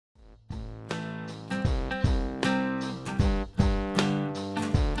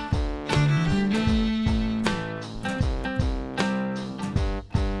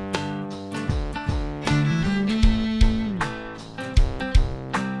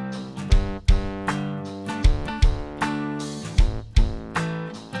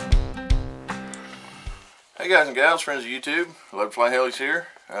guys and gals, friends of YouTube, Love to Fly Helis here.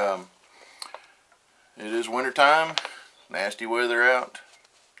 It is winter time, nasty weather out.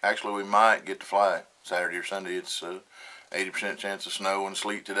 Actually, we might get to fly Saturday or Sunday. It's 80% chance of snow and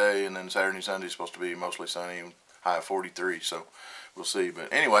sleet today, and then Saturday and Sunday is supposed to be mostly sunny, high of 43, so we'll see. But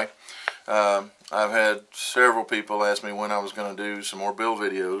anyway, I've had several people ask me when I was going to do some more build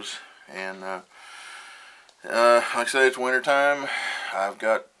videos, and like I said, it's winter time. I've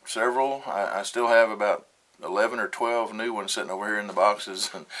got several. I still have about 11 or 12 new ones sitting over here in the boxes,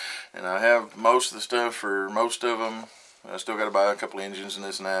 and I have most of the stuff for most of them. I still got to buy a couple of engines and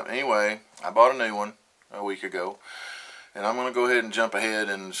this and that. Anyway, I bought a new one a week ago, and I'm going to go ahead and jump ahead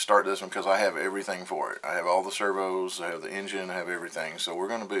and start this one because I have everything for it. I have all the servos, I have the engine, I have everything. So we're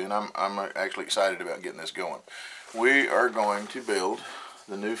going to be, and I'm actually excited about getting this going. We are going to build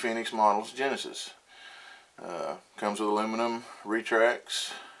the new Phoenix Models Genesis. Comes with aluminum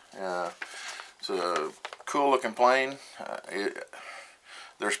retracts. It's a cool looking plane.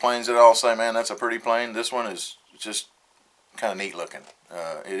 There's planes that all say, man, that's a pretty plane. This one is just kind of neat looking.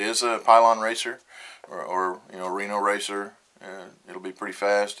 It is a pylon racer, or you know, Reno racer. It'll be pretty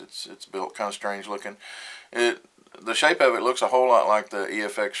fast. It's built kind of strange looking. The shape of it looks a whole lot like the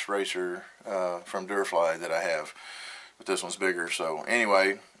EFX racer from Durafly that I have, but this one's bigger. So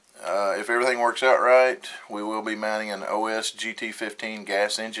anyway, if everything works out right, we will be mounting an OS GT15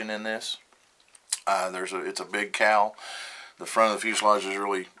 gas engine in this. It's a big cowl. The front of the fuselage is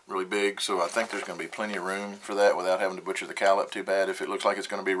really big, so I think there's going to be plenty of room for that without having to butcher the cowl up too bad. If it looks like it's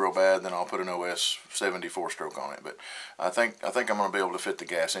going to be real bad, then I'll put an OS 74 stroke on it. But I think I'm going to be able to fit the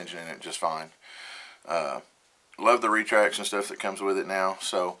gas engine in it just fine. Love the retracts and stuff that comes with it now.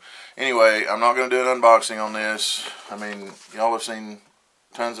 So anyway, I'm not going to do an unboxing on this. I mean, y'all have seen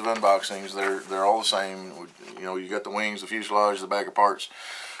tons of unboxings. They're all the same. You know, you got the wings, the fuselage, the bag of parts.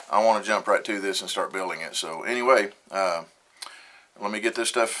 I want to jump right to this and start building it. So anyway, let me get this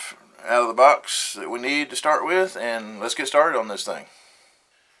stuff out of the box that we need to start with, and let's get started on this thing.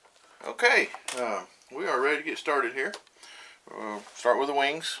 Okay, we are ready to get started here. We'll start with the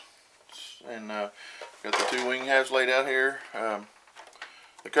wings, and got the two wing halves laid out here.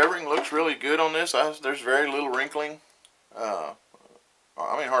 The covering looks really good on this. There's very little wrinkling. I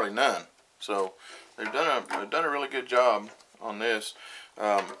mean, hardly none. So they've done a really good job on this.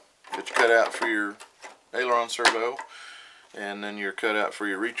 Get your cutout for your aileron servo, and then your cutout for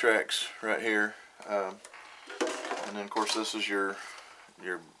your retracts right here. And then of course this is your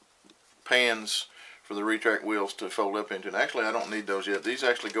pans for the retract wheels to fold up into. And actually I don't need those yet. These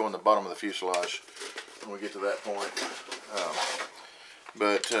actually go in the bottom of the fuselage when we get to that point.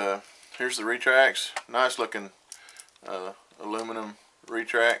 But here's the retracts. Nice looking aluminum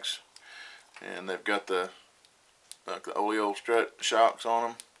retracts, and they've got the oleo strut shocks on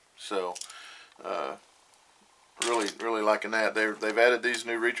them. So really liking that. They've added these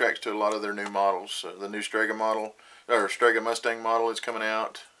new retracts to a lot of their new models. The new Strega model, or Strega Mustang model, is coming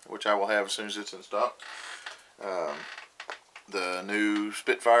out, which I will have as soon as it's in stock. The new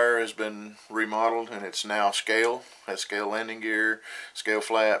Spitfire has been remodeled, and it's now scale. Has scale landing gear, scale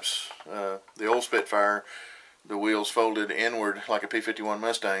flaps. The old Spitfire, the wheels folded inward like a P-51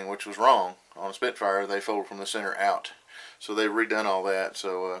 Mustang, which was wrong. On a Spitfire, they fold from the center out. So they've redone all that.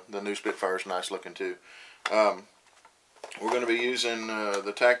 So the new Spitfire is nice looking too. We're going to be using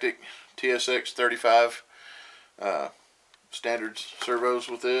the Tactic TSX 35 standard servos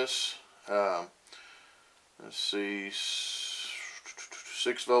with this. Let's see,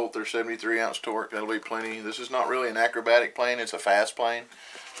 6 volt, they're 73 ounce torque. That'll be plenty. This is not really an acrobatic plane, it's a fast plane.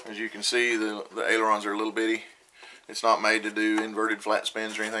 As you can see, the ailerons are a little bitty. It's not made to do inverted flat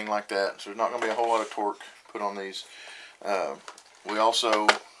spins or anything like that, so there's not going to be a whole lot of torque put on these. We also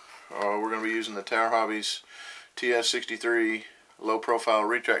we're going to be using the Tower Hobbies TS63 low profile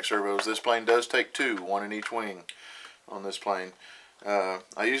retract servos. This plane does take 2, 1 in each wing on this plane. I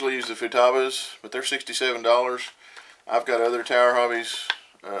usually use the Futabas, but they're $67. I've got other Tower Hobbies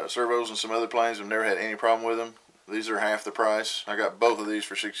servos and some other planes. I've never had any problem with them. These are half the price. I got both of these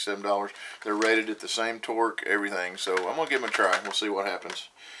for $67. They're rated at the same torque, everything. So I'm going to give them a try. We'll see what happens.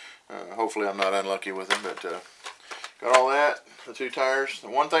 Hopefully I'm not unlucky with them, but got all that. The 2 tires. The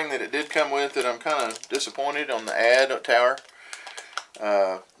one thing that it did come with that I'm kind of disappointed on the ad tower,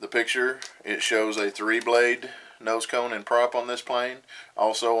 the picture, it shows a 3-blade nose cone and prop on this plane.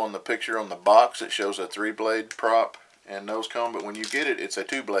 Also on the picture on the box, it shows a 3-blade prop and nose cone, but when you get it, it's a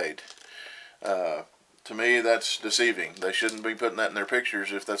 2-blade. To me, that's deceiving. They shouldn't be putting that in their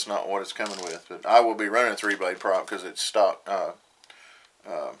pictures if that's not what it's coming with. But I will be running a 3-blade prop because it's stock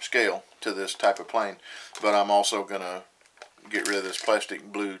scale to this type of plane. But I'm also going to get rid of this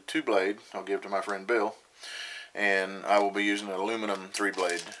plastic blue 2-blade. I'll give it to my friend Bill. and I will be using an aluminum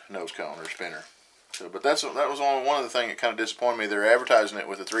 3-blade nose cone or spinner. So, but that was one of the things that kind of disappointed me. They're advertising it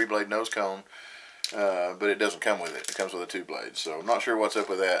with a 3-blade nose cone, but it doesn't come with it. It comes with a 2-blade. So I'm not sure what's up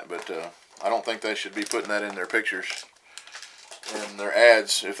with that, but I don't think they should be putting that in their pictures and their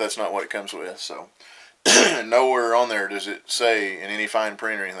ads if that's not what it comes with. So nowhere on there does it say in any fine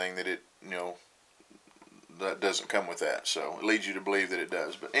print or anything that it, that doesn't come with that. So it leads you to believe that it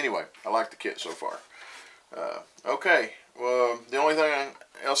does. But anyway, I like the kit so far. Okay, well, the only thing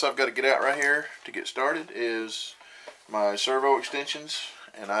else I've got to get out right here to get started is my servo extensions,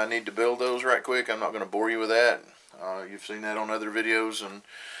 and I need to build those right quick. I'm not going to bore you with that. You've seen that on other videos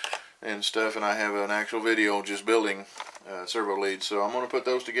and stuff, and I have an actual video just building servo leads. So I'm going to put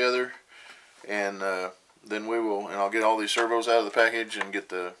those together, and then I'll get all these servos out of the package and get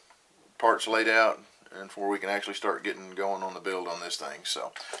the parts laid out, and before we can actually start getting going on the build on this thing.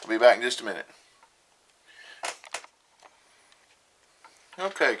 So I'll be back in just a minute.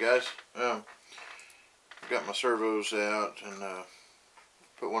 Okay, guys, got my servos out and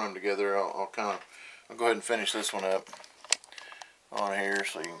put one of them together. I'll go ahead and finish this one up on here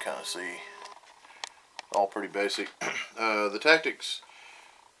so you can kind of see. All pretty basic. The Tactics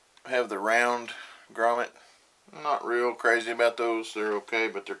have the round grommet. I'm not real crazy about those. They're okay,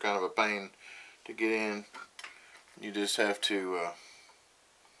 but they're kind of a pain to get in. You just have to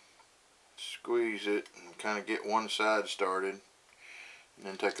squeeze it and kind of get one side started, and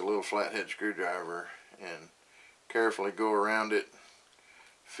then take a little flathead screwdriver and carefully go around it,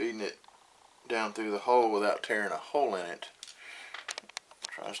 feeding it down through the hole without tearing a hole in it.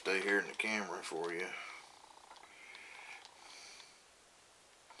 Try to stay here in the camera for you.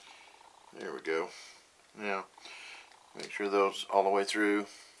 There we go. Now, make sure those all the way through.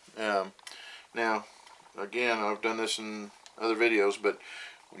 Now, again, I've done this in other videos, but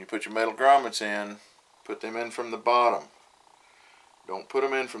when you put your metal grommets in, put them in from the bottom. Don't put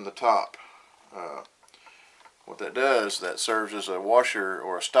them in from the top. What that does, that serves as a washer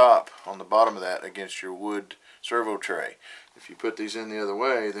or a stop on the bottom of that against your wood servo tray. If you put these in the other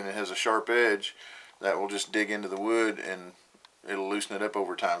way, then it has a sharp edge that will just dig into the wood and it'll loosen it up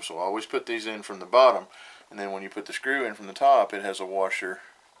over time. So always put these in from the bottom, and then when you put the screw in from the top, it has a washer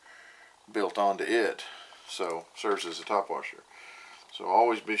built onto it, so serves as a top washer. So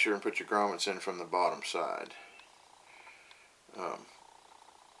always be sure and put your grommets in from the bottom side.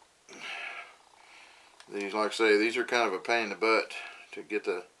 These, like I say, these are kind of a pain in the butt to get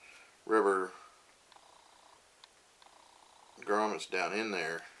the rubber grommets down in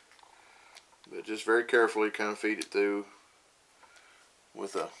there, but just very carefully kind of feed it through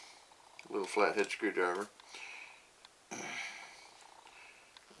with a little flathead screwdriver. And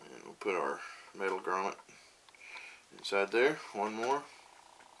we'll put our metal grommet inside there. One more.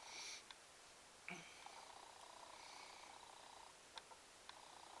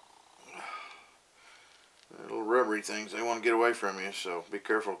 Little rubbery things, they want to get away from you, so be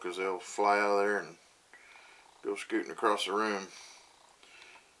careful because they'll fly out of there and go scooting across the room.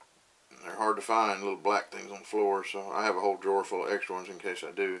 And they're hard to find, little black things on the floor, so I have a whole drawer full of extra ones in case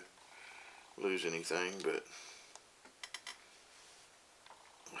I do lose anything. But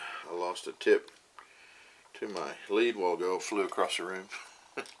I lost a tip to my lead while ago, flew across the room.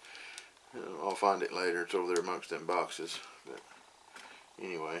 I'll find it later, it's over there amongst them boxes. But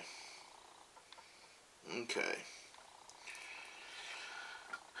anyway. Okay,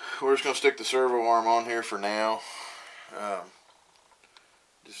 we're just going to stick the servo arm on here for now,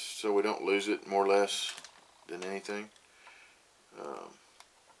 just so we don't lose it, more or less than anything.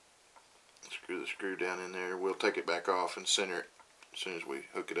 Screw the screw down in there. We'll take it back off and center it as soon as we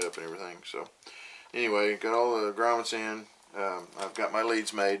hook it up and everything. So anyway, got all the grommets in. I've got my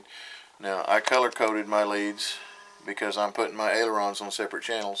leads made. Now I color coded my leads because I'm putting my ailerons on separate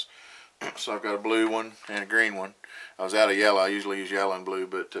channels. So I've got a blue one and a green one. I was out of yellow. I usually use yellow and blue,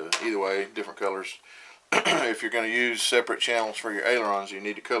 but either way, different colors. If you're going to use separate channels for your ailerons, you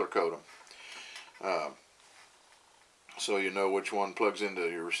need to color code them. So you know which one plugs into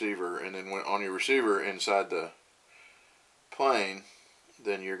your receiver, and then when on your receiver inside the plane,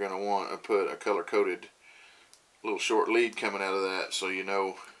 then you're going to want to put a color coded little short lead coming out of that, so you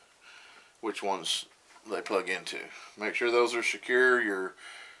know which ones they plug into. Make sure those are secure, your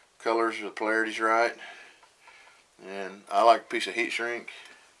colors, the polarity's right. And I like a piece of heat shrink.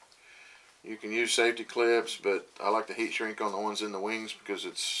 You can use safety clips, but I like the heat shrink on the ones in the wings because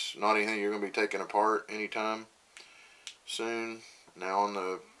it's not anything you're going to be taking apart anytime soon. Now on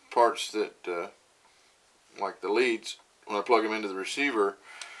the parts that like the leads, when I plug them into the receiver,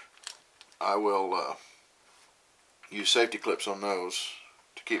 I will use safety clips on those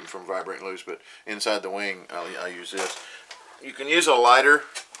to keep them from vibrating loose. But inside the wing, I use this. You can use a lighter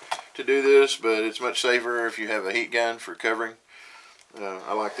to do this, but it's much safer if you have a heat gun for covering.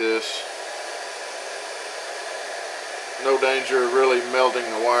 I like this. No danger of really melting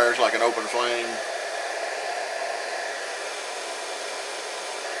the wires like an open flame.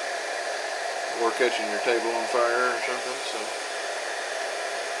 Or catching your table on fire or something.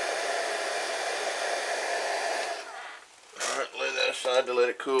 So, alright, lay that aside to let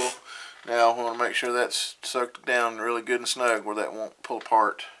it cool. Now I want to make sure that's sucked down really good and snug where that won't pull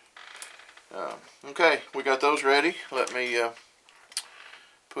apart. Okay, we got those ready. Let me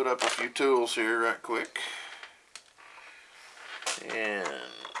put up a few tools here right quick. And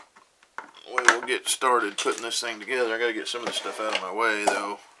we will get started putting this thing together. I got to get some of this stuff out of my way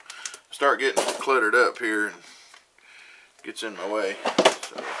though. Start getting cluttered up here and gets in my way.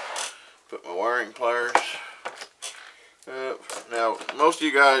 So put my wiring pliers up. Now most of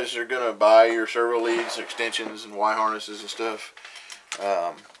you guys are going to buy your servo leads, extensions, and Y harnesses and stuff.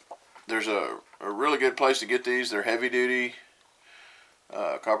 There's a really good place to get these. They're heavy duty,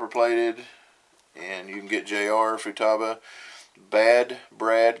 copper plated, and you can get JR, Futaba. Bad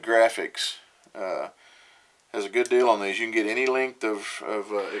Brad Graphics has a good deal on these. You can get any length of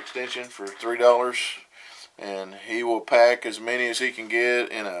extension for $3, and he will pack as many as he can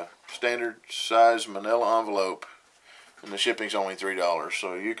get in a standard size manila envelope, and the shipping's only $3,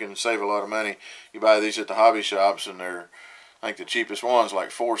 so you can save a lot of money. You buy these at the hobby shops, and they're, I think the cheapest one's like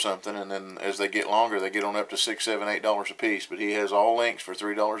 $4 something, and then as they get longer, they get on up to $6, $7, $8 a piece. But he has all lengths for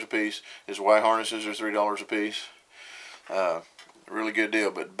 $3 a piece. His Y harnesses are $3 a piece. Really good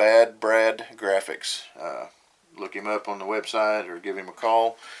deal. But Bad Brad Graphics. Look him up on the website or give him a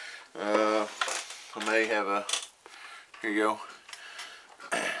call. I may have a, here you go.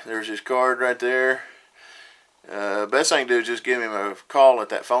 There's his card right there. Best thing to do is just give him a call at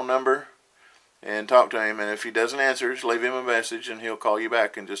that phone number and talk to him, and if he doesn't answer, just leave him a message and he'll call you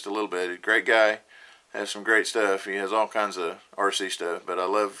back in just a little bit. He's a great guy, has some great stuff. He has all kinds of RC stuff, but I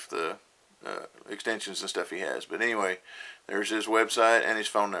love the extensions and stuff he has. But anyway, there's his website and his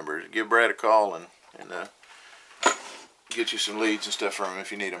phone number. Give Brad a call and get you some leads and stuff from him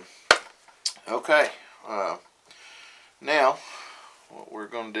if you need them. Okay, now what we're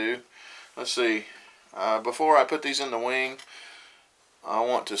going to do, let's see, before I put these in the wing, I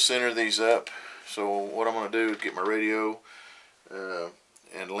want to center these up. So what I'm going to do is get my radio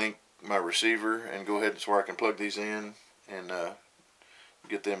and link my receiver and go ahead so I can plug these in and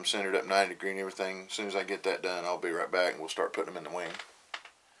get them centered up 90 degree and everything. As soon as I get that done, I'll be right back and we'll start putting them in the wing.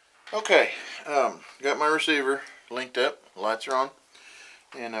 Okay, got my receiver linked up, lights are on,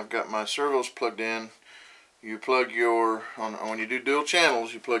 and I've got my servos plugged in. You plug your, when you do dual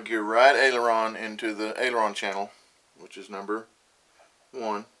channels, you plug your right aileron into the aileron channel, which is number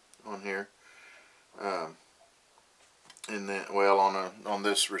 1 on here. And then, well, on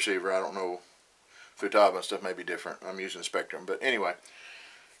this receiver, I don't know, Futaba and stuff may be different. I'm using Spectrum, but anyway,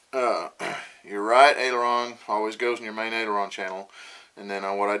 your right aileron always goes in your main aileron channel, and then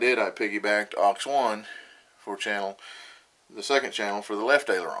on what I did, I piggybacked aux 1 for channel, the second channel for the left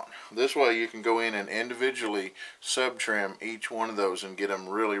aileron. This way you can go in and individually sub-trim each one of those and get them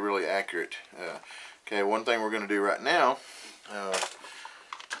really, really accurate. Okay, one thing we're going to do right now,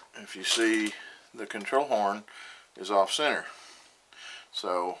 if you see, the control horn is off center.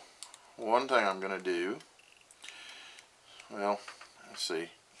 So one thing I'm going to do, well, let's see,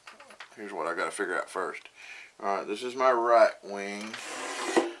 here's what I got to figure out first. Alright, this is my right wing.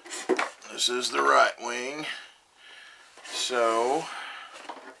 This is the right wing. So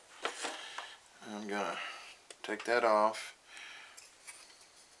I'm going to take that off.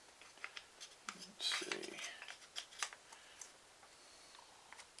 Let's see.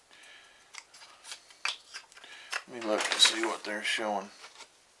 Let me look to see what they're showing.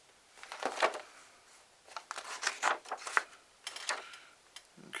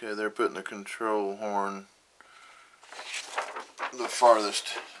 Okay, they're putting the control horn the farthest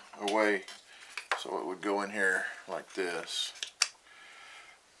away, so it would go in here like this.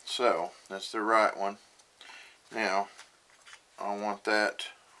 So that's the right one. Now I want that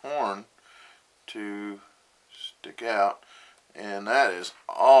horn to stick out, and that is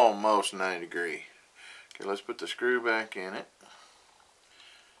almost 90 degree. Okay, let's put the screw back in it.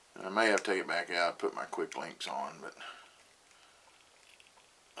 And I may have to take it back out, put my quick links on, but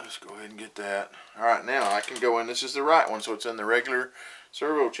let's go ahead and get that. Alright, now I can go in, this is the right one, so it's in the regular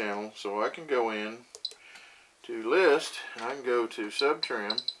servo channel, so I can go in to list, and I can go to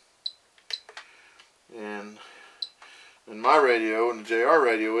sub-trim, and in my radio, in the JR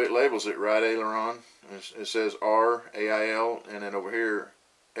radio, it labels it right aileron. It says R, AIL, and then over here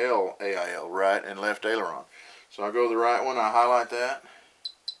L-A-I-L, right and left aileron. So I go to the right one, I highlight that,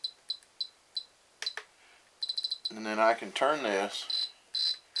 and then I can turn this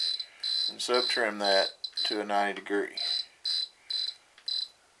and sub-trim that to a 90 degree.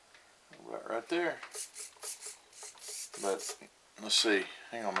 Right there. But let's see,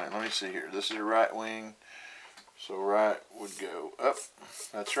 hang on a minute, let me see here. This is a right wing, so right would go up.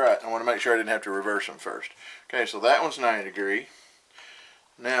 That's right. I want to make sure I didn't have to reverse them first. Okay, so that one's 90 degree.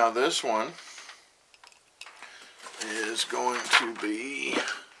 Now this one is going to be,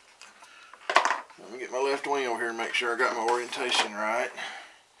 let me get my left wing over here and make sure I got my orientation right.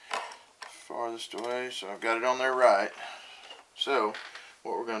 Farthest away, so I've got it on there right. So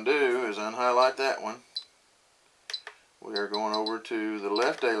what we're going to do is unhighlight that one. We are going over to the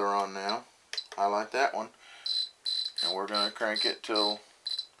left aileron now. Highlight that one. And we're going to crank it till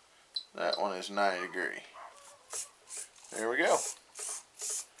that one is 90 degree. There we go.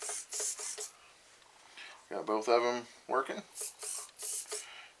 Got both of them working. Of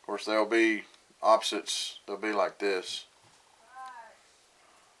course, they'll be opposites. They'll be like this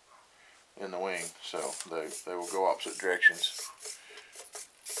in the wing, so they will go opposite directions.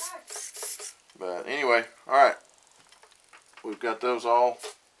 But anyway, alright. We've got those all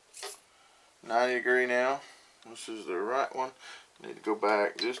 90 degree now. This is the right one. Need to go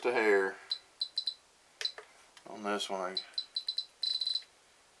back just a hair on this one.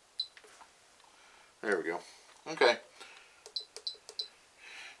 There we go. Okay.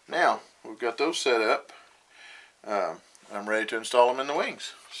 Now we've got those set up. I'm ready to install them in the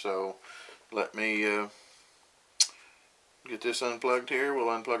wings. So let me get this unplugged here. We'll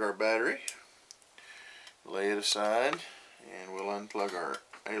unplug our battery, lay it aside, and we'll unplug our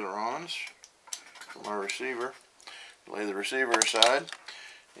ailerons from our receiver. Lay the receiver aside,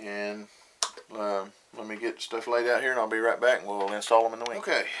 and let me get stuff laid out here, and I'll be right back, and we'll install them in the wing.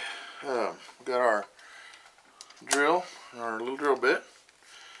 Okay, we've got our drill, our little drill bit.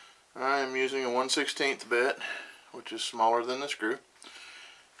 I am using a 1/16 bit, which is smaller than the screw.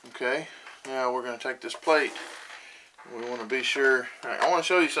 Okay, now we're going to take this plate. We want to be sure. I want to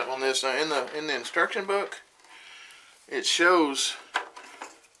show you something on this. Now, in the instruction book, it shows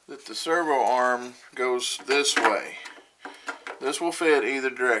that the servo arm goes this way. This will fit either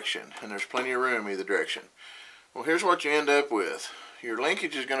direction, and there's plenty of room either direction. Well, here's what you end up with. Your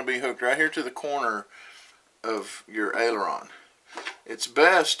linkage is going to be hooked right here to the corner of your aileron. It's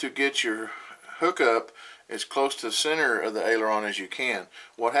best to get your hookup as close to the center of the aileron as you can.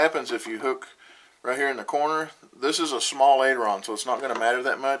 What happens if you hook right here in the corner? This is a small aileron, so it's not going to matter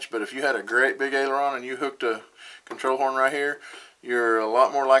that much, but if you had a great big aileron and you hooked a control horn right here, you're a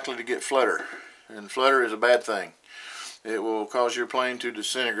lot more likely to get flutter, and flutter is a bad thing. It will cause your plane to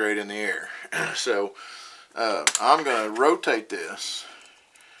disintegrate in the air. So I'm going to rotate this,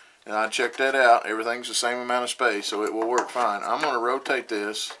 and I checked that out. Everything's the same amount of space, so it will work fine. I'm going to rotate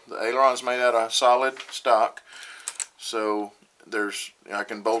this. The aileron's made out of solid stock, so I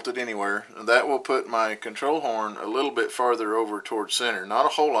can bolt it anywhere. And that will put my control horn a little bit farther over towards center. Not a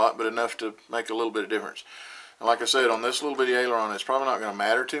whole lot, but enough to make a little bit of difference. And like I said, on this little bitty aileron, it's probably not going to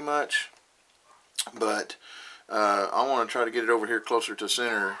matter too much, but I want to try to get it over here closer to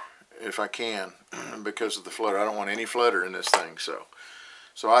center if I can because of the flutter. I don't want any flutter in this thing, so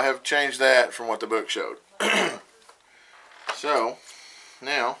I have changed that from what the book showed. So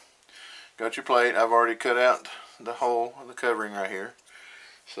now got your plate. I've already cut out the hole, the covering right here.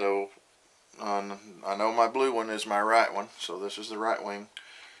 So I know my blue one is my right one, so this is the right wing.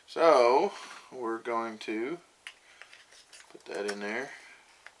 So we're going to put that in there,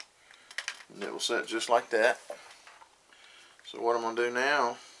 and it will set just like that. So what I'm going to do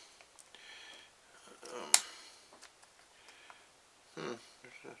now,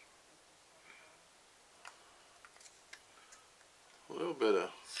 a little bit of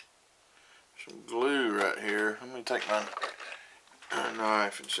some glue right here. Let me take my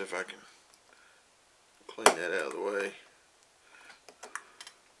knife and see if I can clean that out of the way.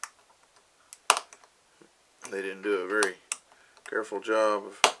 They didn't do a very careful job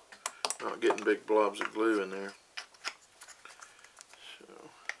of not getting big blobs of glue in there. So,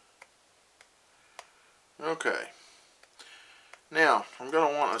 okay. Now, I'm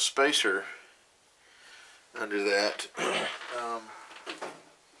going to want a spacer under that. Let's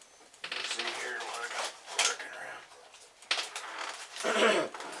see here what I got looking around.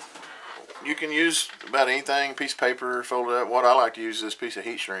 You can use about anything, piece of paper, fold it up. What I like to use is this piece of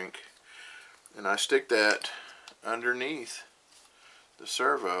heat shrink, and I stick that underneath the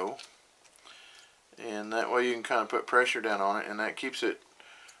servo, and that way you can kind of put pressure down on it, and that keeps it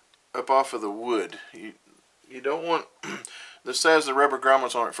up off of the wood. You don't want This has the rubber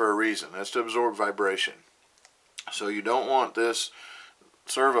grommets on it for a reason. That's to absorb vibration. So you don't want this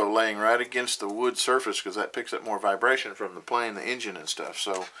servo laying right against the wood surface, because that picks up more vibration from the plane, the engine and stuff.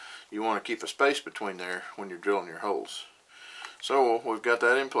 So you want to keep a space between there when you're drilling your holes. So we've got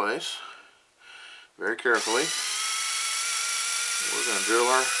that in place. Very carefully, we're going to drill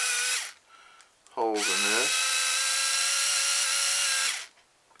our holes in this.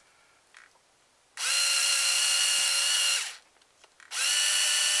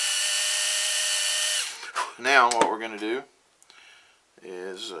 Now what we're going to do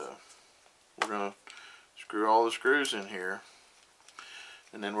is we're going to screw all the screws in here,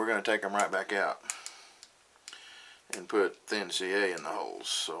 and then we're going to take them right back out and put thin CA in the holes.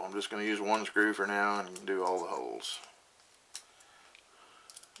 So I'm just going to use one screw for now and do all the holes.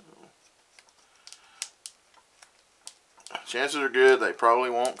 Chances are good they probably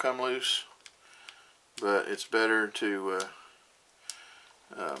won't come loose, but it's better to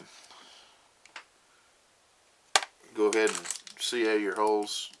go ahead and CA your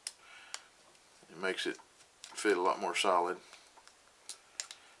holes. It makes it fit a lot more solid.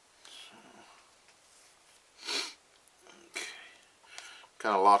 Okay.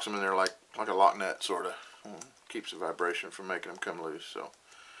 Kind of locks them in there like a lock nut, sort of. Keeps the vibration from making them come loose. So,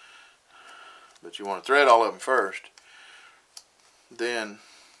 but you want to thread all of them first, then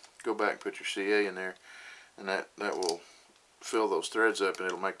go back and put your CA in there, and that will fill those threads up, and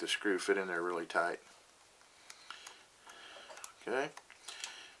it'll make the screw fit in there really tight. Okay,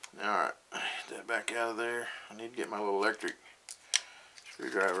 alright, get that back out of there. I need to get my little electric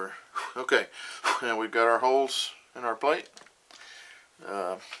screwdriver. Okay, now we've got our holes in our plate.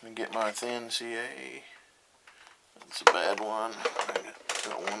 Let me get my thin CA. That's a bad one. I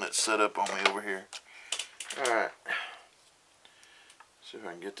got one that's set up on me over here. Alright, see if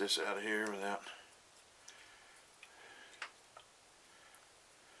I can get this out of here without...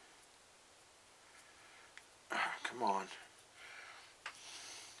 Come on.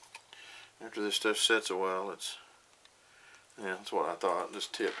 After this stuff sets a while, yeah, that's what I thought. This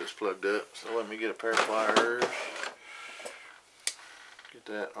tip is plugged up. So let me get a pair of pliers. Get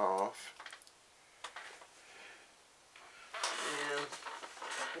that off.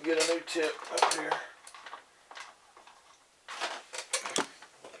 And get a new tip up here.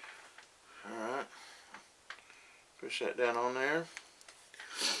 Alright. Push that down on there.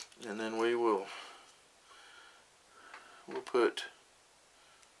 And then we'll put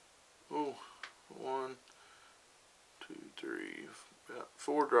 1, 2, 3, about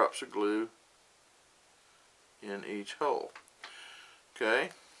 4 drops of glue in each hole. Okay,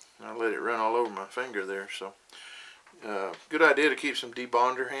 I let it run all over my finger there. So good idea to keep some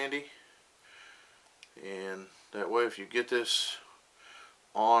debonder handy, and that way if you get this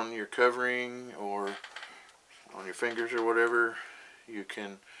on your covering or on your fingers or whatever, you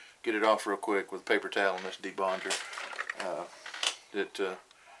can get it off real quick with a paper towel and this debonder.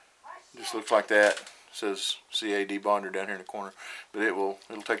 Just looks like that. It says CA debonder down here in the corner, but it'll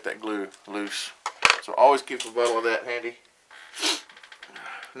take that glue loose. So always keep a bottle of that handy.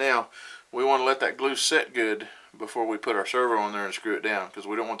 Now we want to let that glue set good before we put our servo on there and screw it down, because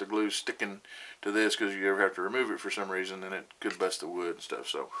we don't want the glue sticking to this, because you ever have to remove it for some reason, then it could bust the wood and stuff.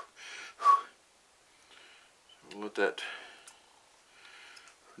 So we'll let that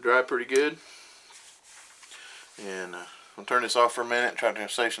dry pretty good, and I'll turn this off for a minute and try to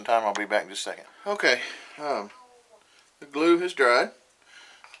save some time. I'll be back in just a second. Okay, the glue has dried.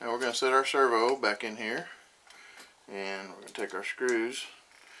 Now we're going to set our servo back in here, and we're going to take our screws.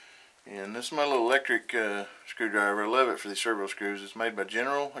 And this is my little electric screwdriver. I love it for these servo screws. It's made by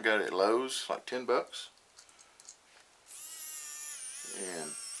General. I got it at Lowe's, like $10.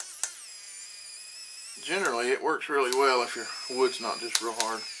 And generally it works really well if your wood's not just real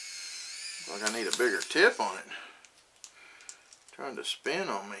hard. Like I need a bigger tip on it. Trying to spin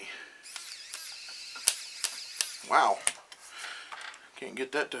on me. Wow. Can't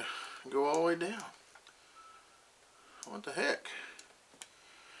get that to go all the way down. What the heck?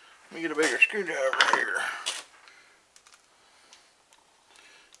 Let me get a bigger screwdriver here.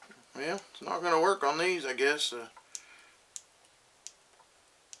 Well, it's not going to work on these, I guess.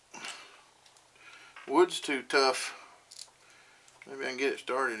 Wood's too tough. Maybe I can get it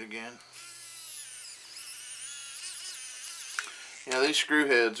started again. Yeah, these screw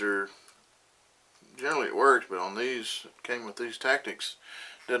heads are, generally it works, but on these, it came with these Tactics,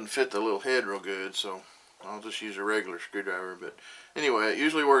 doesn't fit the little head real good, so I'll just use a regular screwdriver. But anyway, it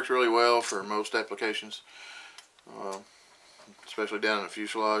usually works really well for most applications, especially down in the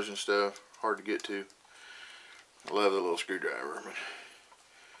fuselage and stuff. Hard to get to. I love the little screwdriver.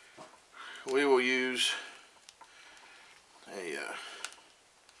 But we will use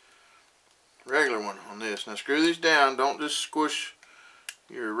regular one on this. Now screw these down. Don't just squish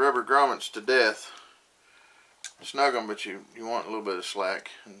your rubber grommets to death. Snug them, but you want a little bit of slack.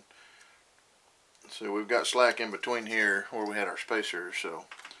 And so we've got slack in between here where we had our spacer, so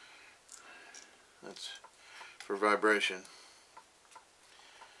that's for vibration.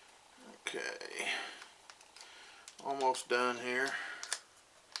 Okay, almost done here.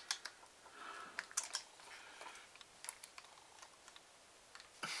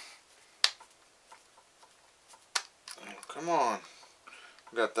 Oh, come on,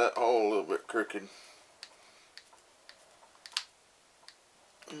 got that hole a little bit crooked.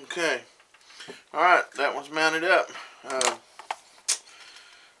 Okay, all right, that one's mounted up. I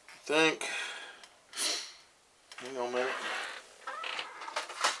think, hang on a minute.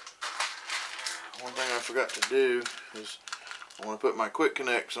 One thing I forgot to do is I want to put my quick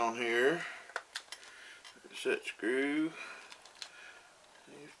connects on here. Set screw,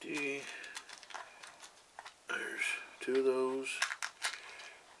 safety. There's two of those.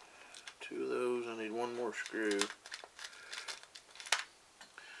 I need one more screw.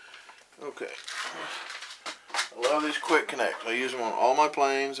 Okay. I love these quick connects. I use them on all my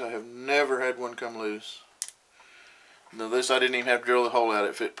planes. I have never had one come loose. Now this I didn't even have to drill the hole out.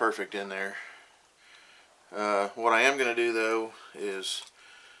 It fit perfect in there. What I am going to do though is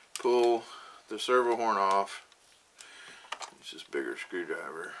pull the servo horn off. It's this bigger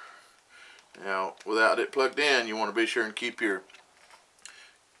screwdriver. Now without it plugged in, you want to be sure and keep your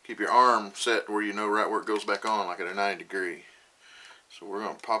arm set where you know right where it goes back on, like at a 90 degree. So we're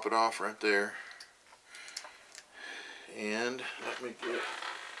going to pop it off right there. And let me get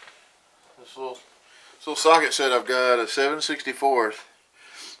this little socket set I've got, a 7/64.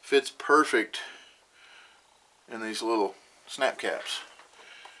 Fits perfect in these little snap caps.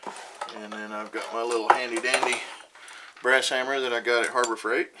 And then I've got my little handy dandy brass hammer that I got at Harbor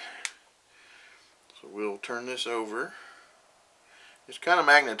Freight. So we'll turn this over. It's kind of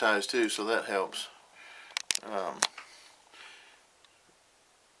magnetized too, so that helps. We're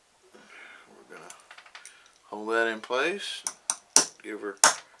gonna hold that in place. Give her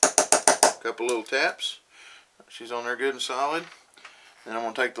a couple little taps. She's on there good and solid. Then I'm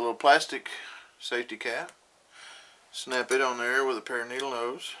gonna take the little plastic safety cap, snap it on there with a pair of needle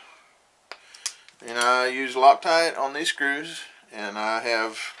nose. And I use Loctite on these screws, and I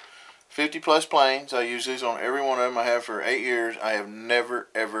have 50 plus planes. I use these on every one of them. I have for 8 years. I have never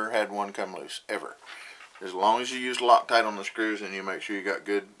ever had one come loose, ever. As long as you use Loctite on the screws and you make sure you got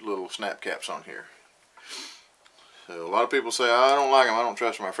good little snap caps on here. So a lot of people say, oh, I don't like them, I don't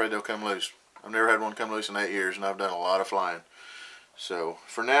trust them, I'm afraid they'll come loose. I've never had one come loose in 8 years, and I've done a lot of flying. So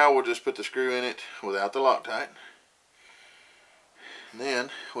for now we'll just put the screw in it without the Loctite. And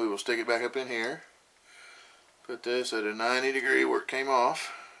then we will stick it back up in here. Put this at a 90 degree where it came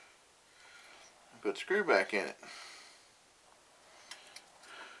off. And put the screw back in it.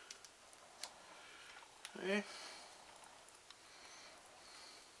 Okay.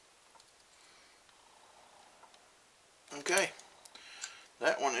 Okay.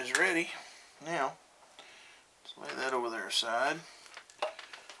 That one is ready. Now, let's lay that over there aside.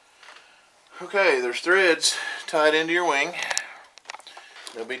 Okay, there's threads tied into your wing.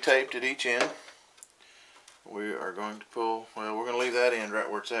 They'll be taped at each end. We are going to pull, well, we're going to leave that end right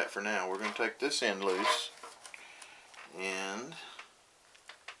where it's at for now. We're going to take this end loose and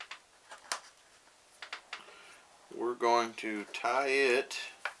we're going to tie it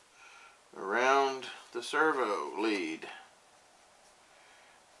around the servo lead.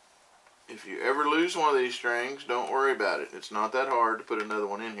 If you ever lose one of these strings, don't worry about it. It's not that hard to put another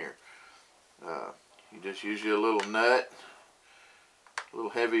one in here. You just use your little nut, a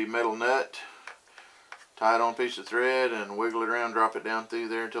little heavy metal nut, tie it on a piece of thread and wiggle it around, drop it down through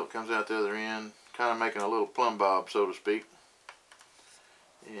there until it comes out the other end, kind of making a little plumb bob, so to speak.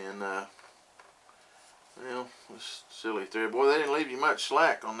 And well, this silly thread, boy, they didn't leave you much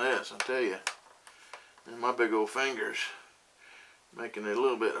slack on this, I'll tell you. And my big old fingers making it a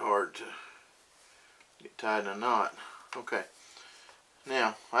little bit hard to get tied in a knot. Okay,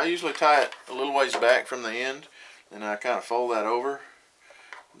 now I usually tie it a little ways back from the end, and I kind of fold that over.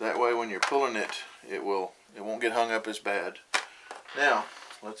 That way when you're pulling it, it won't get hung up as bad. Now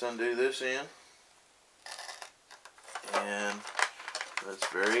let's undo this end, and let's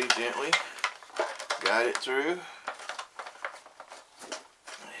very gently guide it through.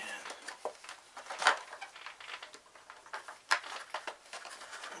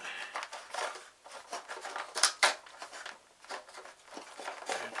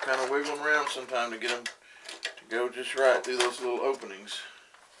 Kind of wiggle them around sometime to get them to go just right through those little openings.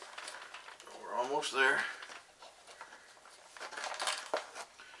 We're almost there.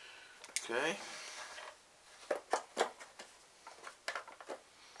 Okay.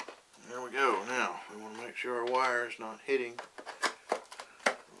 There we go. Now, we want to make sure our wire is not hitting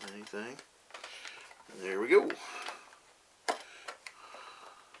anything. And there we go.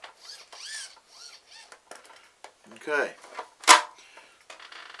 Okay.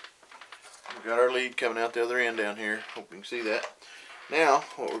 We've got our lead coming out the other end down here. Hope you can see that. Now,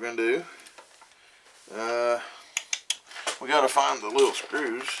 what we're going to do, we got to find the little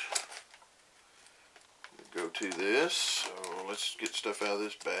screws that go to this. So let's get stuff out of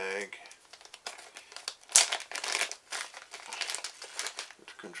this bag.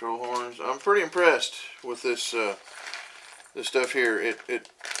 The control horns. I'm pretty impressed with this this stuff here. It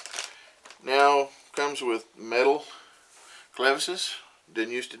now comes with metal clevises.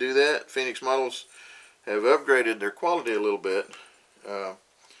 Didn't used to do that. Phoenix models have upgraded their quality a little bit, and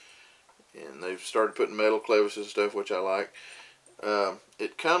they've started putting metal clevises and stuff, which I like.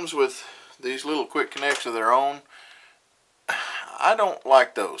 It comes with these little quick connects of their own. I don't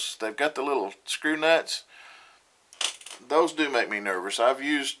like those. They've got the little screw nuts. Those do make me nervous. I've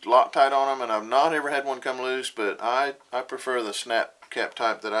used Loctite on them, and I've not ever had one come loose, but I prefer the snap cap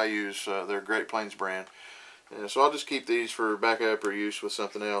type that I use. They're Great Plains brand. So I'll just keep these for backup or use with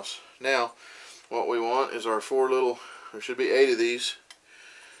something else. Now, what we want is our 4 little, there should be 8 of these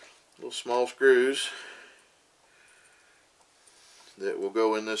little small screws that will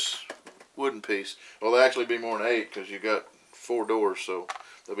go in this wooden piece. Well, there'll actually be more than 8 because you got 4 doors, so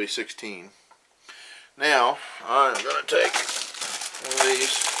there'll be 16. Now, I'm going to take one of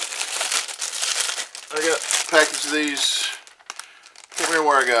these. I got a package of these. Can't remember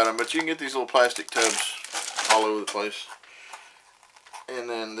where I got them, but you can get these little plastic tubs all over the place. And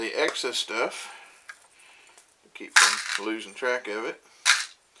then the excess stuff, to keep from losing track of it,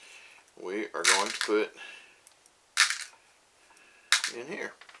 we are going to put in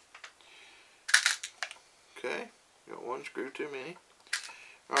here. Okay, got 1 screw too many.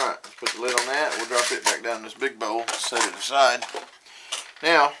 Alright, let's put the lid on that. We'll drop it back down in this big bowl, set it aside.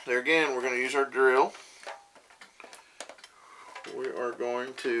 Now, there again, we're going to use our drill. We are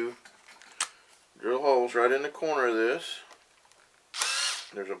going to drill holes right in the corner of this.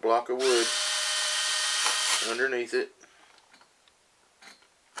 There's a block of wood underneath it.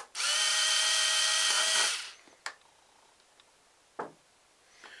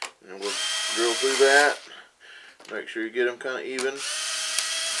 And we'll drill through that. Make sure you get them kind of even.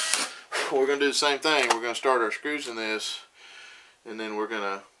 We're going to do the same thing. We're going to start our screws in this, and then we're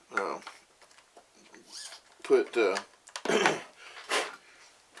going to put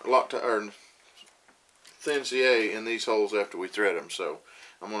Loctite or thin CA in these holes after we thread them. So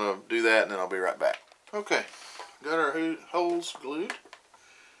I'm going to do that, and then I'll be right back. Okay, got our holes glued.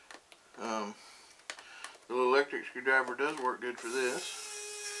 The little electric screwdriver does work good for this.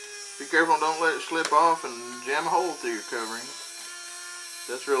 Be careful, don't let it slip off and jam a hole through your covering.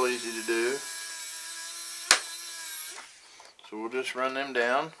 That's real easy to do. So we'll just run them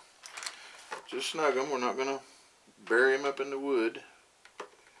down. Just snug them. We're not going to bury them up in the wood.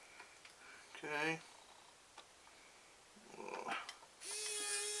 Okay.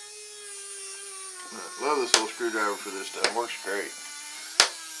 I love this little screwdriver for this stuff. It works great.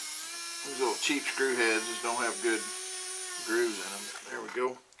 These little cheap screw heads just don't have good grooves in them. There we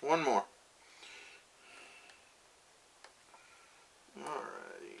go. One more.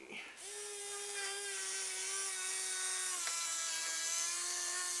 Alrighty.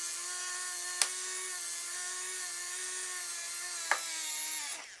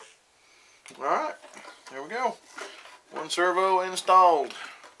 Alright, there we go. 1 servo installed.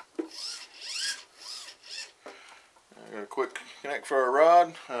 I got a quick connect for our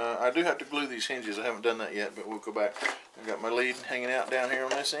rod. I do have to glue these hinges. I haven't done that yet, but we'll go back. I got my lead hanging out down here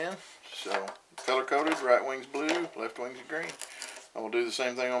on this end. So, color coded, right wing's blue, left wing's green. I will do the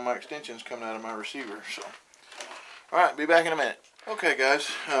same thing on my extensions coming out of my receiver. So, alright, be back in a minute. Okay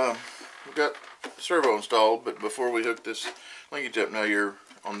guys, we've got servo installed, but before we hook this linkage up, now you're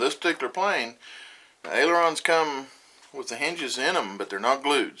on this particular plane, the ailerons come with the hinges in them, but they're not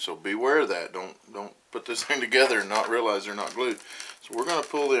glued, so beware of that. Don't put this thing together and not realize they're not glued. So we're going to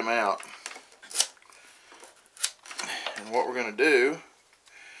pull them out, and what we're going to do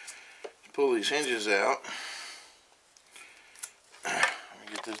is pull these hinges out. Let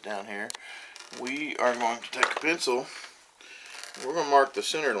me get this down here. We are going to take a pencil and we're going to mark the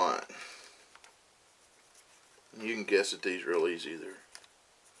center line. And you can guess at these real easy there.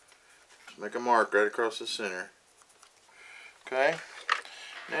 Just make a mark right across the center. Okay,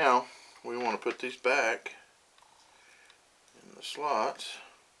 now we want to put these back in the slots.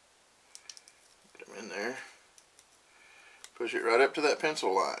 Get them in there. Push it right up to that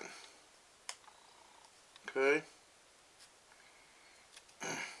pencil line. Okay.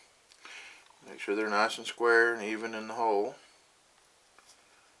 Make sure they're nice and square and even in the hole.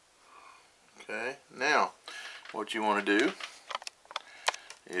 Okay, now what you want to do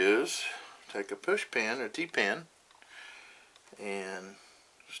is take a push pin or T-pin and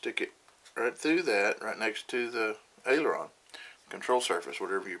stick it right through that, right next to the aileron, control surface,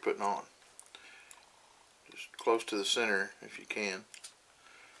 whatever you're putting on. Just close to the center if you can.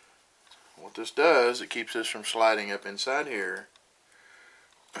 What this does, it keeps this from sliding up inside here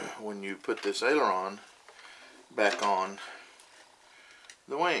when you put this aileron back on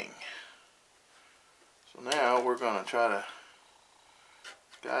the wing. So now we're going to try to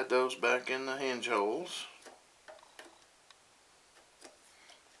guide those back in the hinge holes.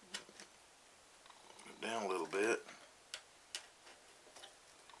 Go down a little bit.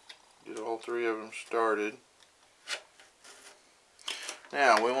 Get all three of them started.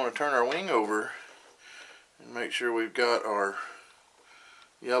 Now we want to turn our wing over and make sure we've got our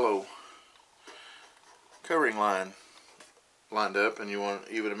yellow covering line lined up, and you want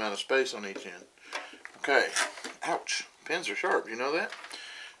an even amount of space on each end. Okay, ouch, pins are sharp, you know that?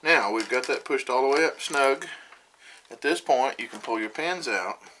 Now we've got that pushed all the way up snug. At this point you can pull your pins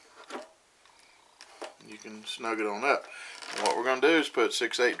out. You can snug it on up. And what we're going to do is put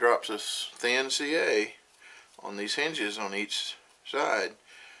 6/8 drops of thin CA on these hinges on each side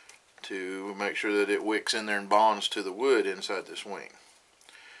to make sure that it wicks in there and bonds to the wood inside this wing.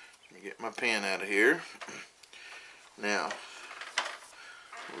 Let me get my pin out of here. Now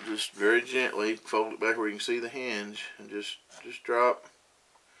we'll just very gently fold it back where you can see the hinge and just drop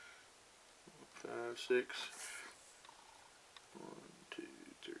 5, 6, 1, 2,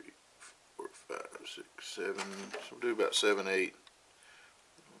 3, 4, 5, 6, 7. So we'll do about 7, 8.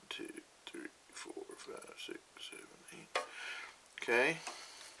 1, 2, 3, 4, 5, 6, 7, 8. Okay.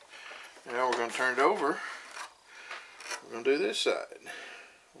 Now we're going to turn it over. We're going to do this side.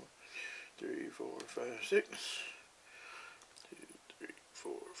 1, 3, 4, 5, 6. 2, 3,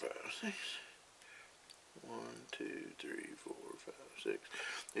 4, 5, 6. 1, 2, 3, 4, 5, 6.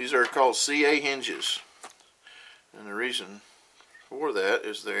 These are called CA hinges, and the reason for that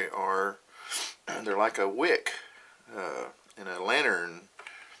is they're like a wick in a lantern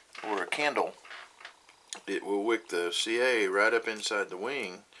or a candle. It will wick the CA right up inside the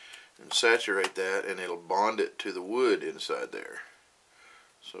wing and saturate that, and it'll bond it to the wood inside there.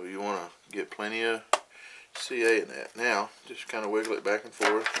 So you want to get plenty of CA in that. Now just kind of wiggle it back and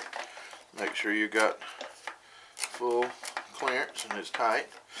forth. Make sure you got full clearance and it's tight.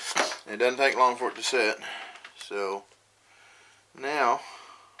 And it doesn't take long for it to set. So now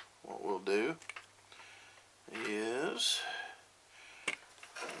what we'll do is,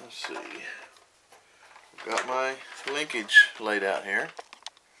 let's see, I've got my linkage laid out here.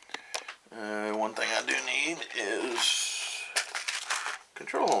 One thing I do need is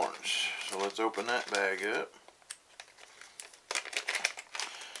control horns. So let's open that bag up.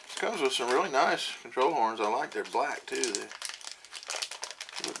 This comes with some really nice control horns. I like they're black too.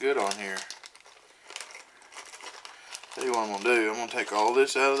 They look good on here. Tell you what I'm going to do. I'm going to take all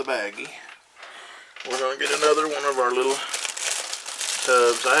this out of the baggie. We're going to get another one of our little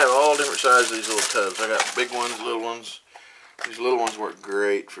tubs. I have all different sizes of these little tubs. I got big ones, little ones. These little ones work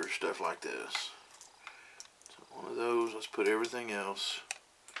great for stuff like this. So one of those, let's put everything else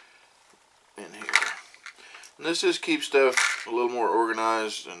in here. And this just keeps stuff a little more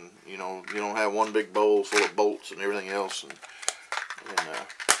organized, and you know, you don't have one big bowl full of bolts and everything else and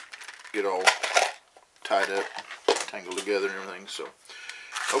get all tied up, tangled together and everything. So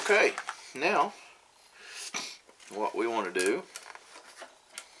okay, now what we want to do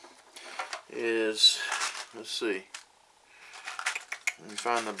is, let's see, let me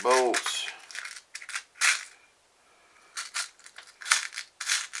find the bolts.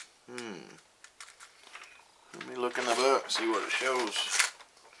 Let me looking them up, see what it shows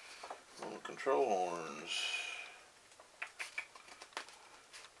on the control horns.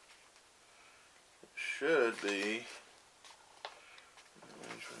 It should be.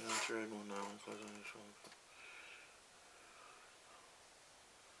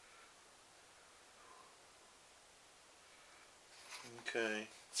 Okay.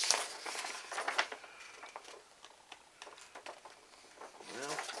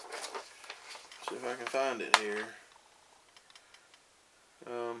 Well, see if I can find it here.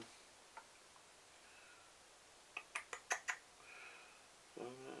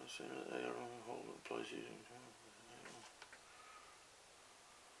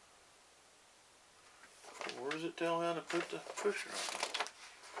 Where does it tell how to put the pusher on?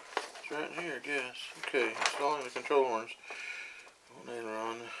 It's right here, I guess. Okay, installing the control horns.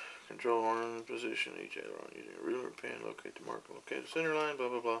 Aileron, control horn in position, each aileron using a ruler pen, locate the mark, locate the center line, blah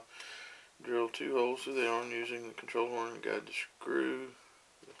blah blah. Drill 2 holes through the horn using the control horn and guide the screw,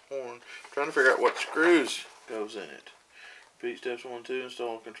 the horn. I'm trying to figure out what screws goes in it. Repeat steps 1 and 2,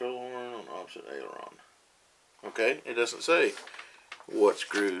 install a control horn on opposite aileron. Okay, it doesn't say what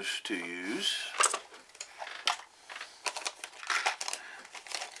screws to use.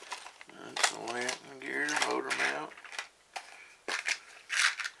 That's the landing gear, motor mount.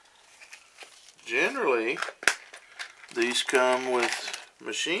 Generally, these come with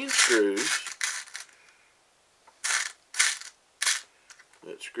machine screws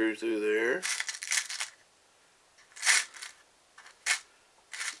that screw through there.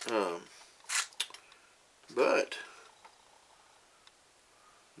 But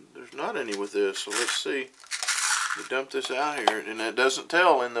there's not any with this, so let's see. We dump this out here, and it doesn't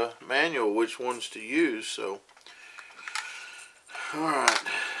tell in the manual which ones to use, so alright,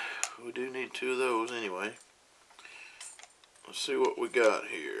 we do need 2 of those anyway. Let's see what we got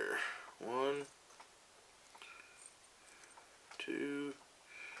here. 1, 2,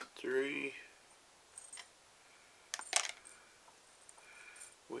 3.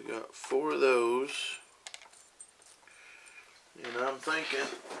 We got 4 of those. And I'm thinking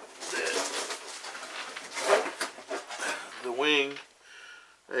that the wing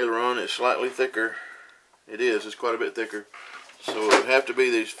aileron is slightly thicker. It is, it's quite a bit thicker. So it would have to be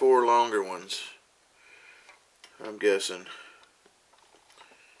these 4 longer ones, I'm guessing.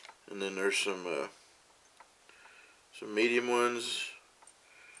 And then there's some medium ones,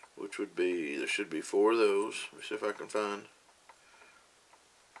 which would be, there should be 4 of those. Let me see if I can find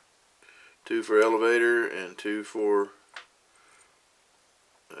 2 for elevator and 2 for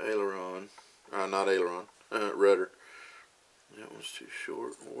aileron. Not aileron, rudder. That one's too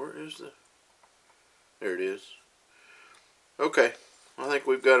short. Where is the, there it is. Okay, I think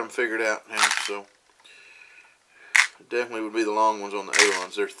we've got them figured out now, so it definitely would be the long ones on the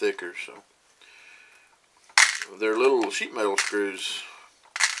ailerons. They're thicker, so they're little sheet metal screws.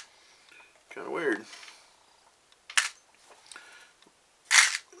 Kind of weird.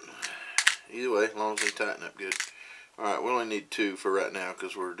 Either way, as long as they tighten up good. Alright, we only need 2 for right now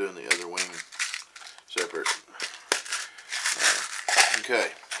because we're doing the other wing separate. Okay,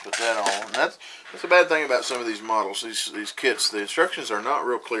 put that on. And that's a bad thing about some of these models, these kits. The instructions are not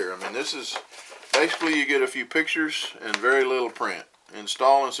real clear. I mean, this is basically you get a few pictures and very little print.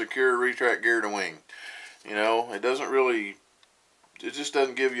 Install and secure retract gear to wing. You know, it doesn't really, it just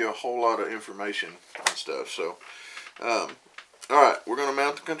doesn't give you a whole lot of information and stuff. So, alright, we're going to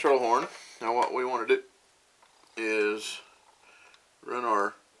mount the control horn. Now what we want to do is run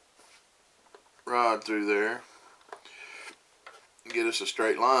our rod through there, get us a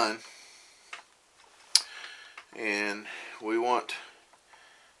straight line, and we want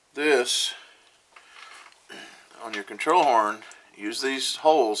this on your control horn. Use these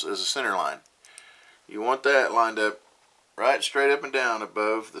holes as a center line. You want that lined up right straight up and down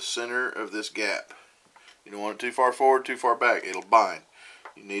above the center of this gap. You don't want it too far forward, too far back. It'll bind.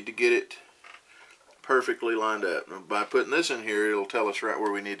 You need to get it perfectly lined up. And by putting this in here, it'll tell us right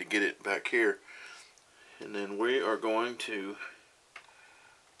where we need to get it back here. And then we are going to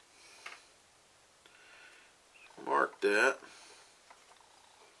mark that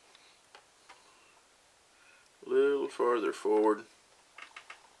a little farther forward.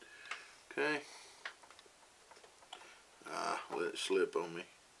 Okay. Let it slip on me.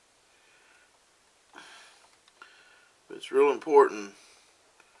 But it's real important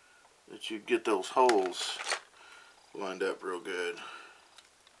that you get those holes lined up real good.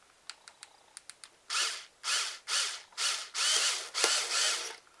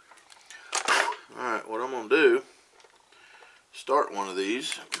 Alright, what I'm going to do, start one of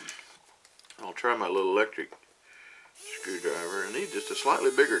these. I'll try my little electric screwdriver. I need just a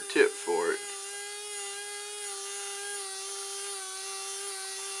slightly bigger tip for it.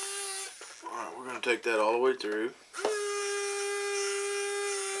 Alright, we're going to take that all the way through.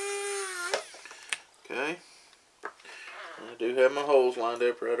 Okay. I do have my holes lined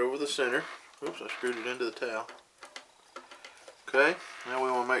up right over the center. Oops, I screwed it into the towel. Okay, now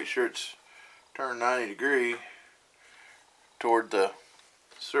we want to make sure it's turned 90 degrees toward the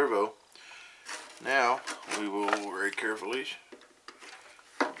servo. Now we will very carefully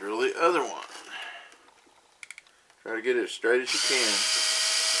drill the other one. Try to get it as straight as you can.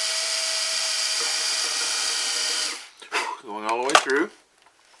 Going all the way through.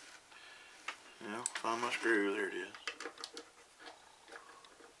 Now, find my screw. There it is.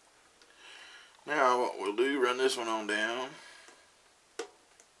 Now what we'll do, run this one on down.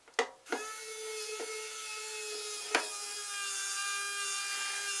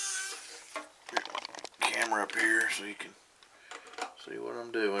 camera up here so you can see what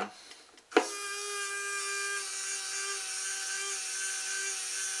I'm doing.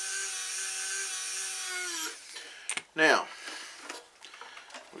 Now,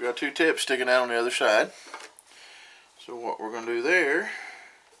 we got 2 tips sticking out on the other side. So what we're going to do there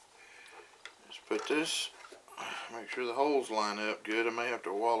is put this, make sure the holes line up good. I may have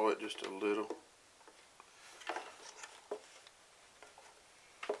to wallow it just a little.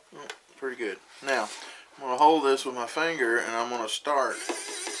 Oh, pretty good. Now, I'm going to hold this with my finger and I'm going to start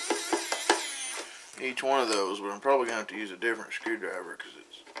each one of those, but I'm probably going to have to use a different screwdriver because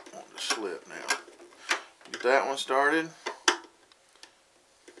it's wanting to slip now. Get that one started.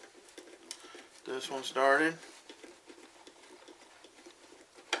 This one started.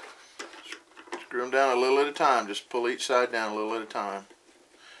 Screw them down a little at a time. Just pull each side down a little at a time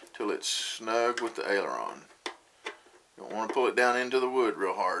till it's snug with the aileron. You don't want to pull it down into the wood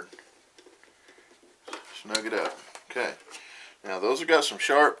real hard. Snug it up. Okay. Now those have got some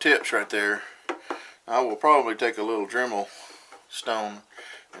sharp tips right there. I will probably take a little Dremel stone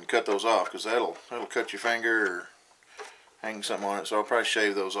and cut those off because that'll cut your finger or hang something on it. So I'll probably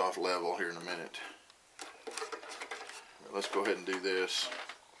shave those off level here in a minute. But let's go ahead and do this.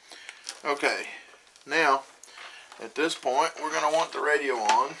 Okay, now at this point we're going to want the radio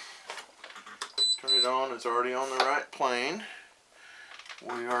on. Turn it on, it's already on the right plane.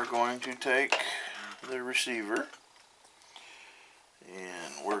 We are going to take the receiver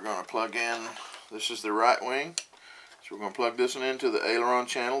and we're going to plug in, this is the right wing, so we're going to plug this one into the aileron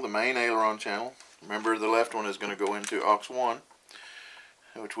channel, the main aileron channel. Remember the left one is going to go into aux 1,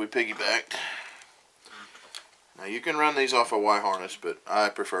 which we piggybacked. Now you can run these off a Y harness, but I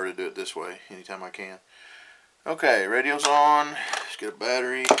prefer to do it this way anytime I can. Okay, radio's on. Let's get a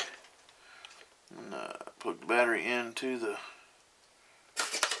battery and plug the battery into the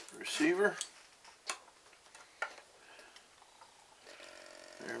receiver.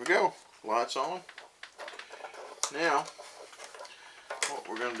 There we go. Lights on. Now, what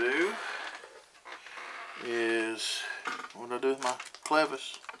we're going to do is, what do I do with my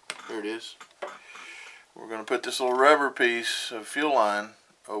clevis? There it is. We're going to put this little rubber piece of fuel line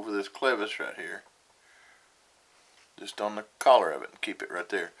over this clevis right here. Just on the collar of it and keep it right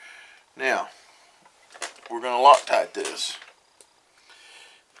there. Now, we're going to Loctite this.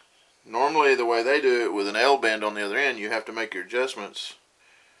 Normally the way they do it with an L bend on the other end, you have to make your adjustments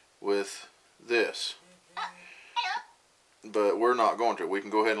with this. But we're not going to. We can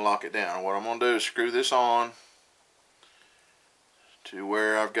go ahead and lock it down. What I'm going to do is screw this on to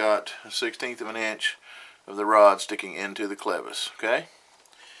where I've got 1/16 of an inch of the rod sticking into the clevis. Okay?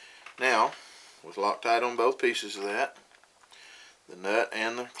 Now, with Loctite on both pieces of that, the nut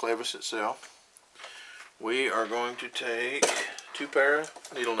and the clevis itself, we are going to take 2 pair of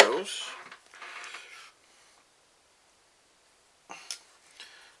needle nose.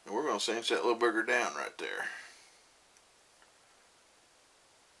 And we're going to cinch that little booger down right there.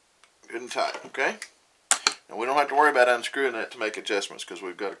 Good and tight, okay? And we don't have to worry about unscrewing that to make adjustments because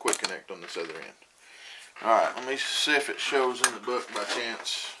we've got a quick connect on this other end. Alright, let me see if it shows in the book by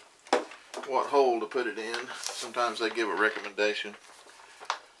chance what hole to put it in. Sometimes they give a recommendation.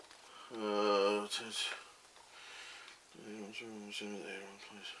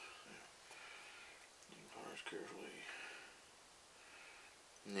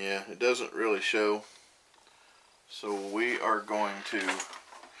 Yeah, it doesn't really show. So we are going to,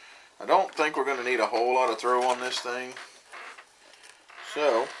 I don't think we're going to need a whole lot of throw on this thing.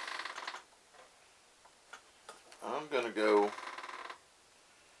 So I'm going to go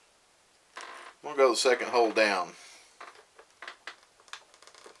the second hole down.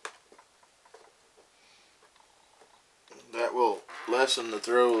 That will lessen the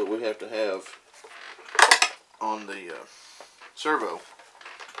throw that we have to have on the servo.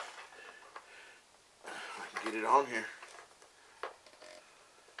 I can get it on here.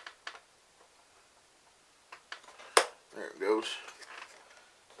 There it goes.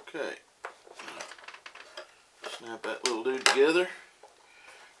 Okay. Snap that little dude together.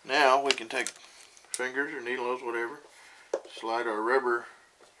 Now we can take fingers or needle nose, whatever, slide our rubber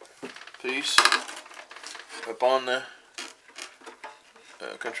piece up on the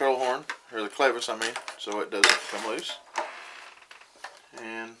control horn, or the clevis I mean, so it doesn't come loose.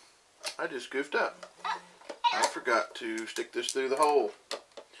 And I just goofed up. I forgot to stick this through the hole.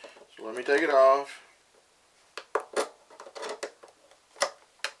 So let me take it off.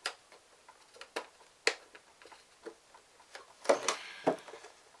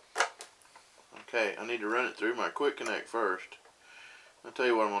 Okay, I need to run it through my quick connect first. I'll tell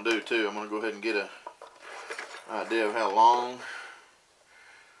you what I'm going to do too. I'm going to go ahead and get an idea of how long.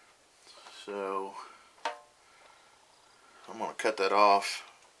 So I'm going to cut that off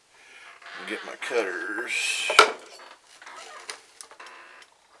and get my cutters.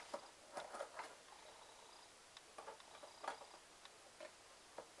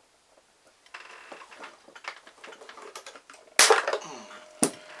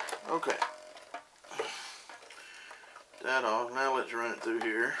 Okay. That off. Now let's run it through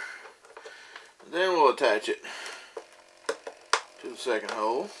here. And then we'll attach it to the second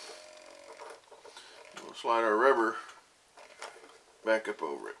hole. We'll slide our rubber back up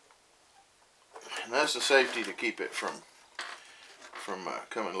over it. And that's the safety to keep it from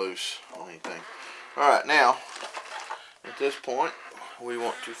coming loose on anything. Alright, now at this point we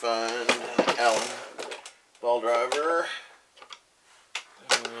want to find an Allen ball driver.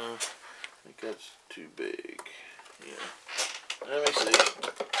 I think that's too big. Yeah. Let me see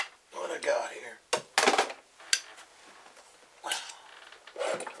what I got here.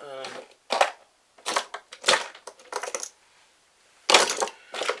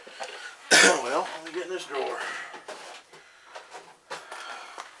 Well, let me get in this drawer.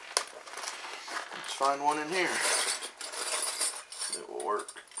 Let's find one in here that will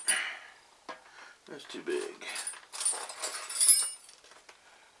work. That's too big.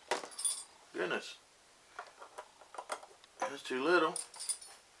 Goodness. That's too little.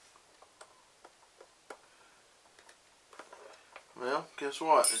 Well, guess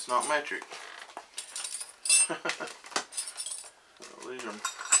what? It's not metric.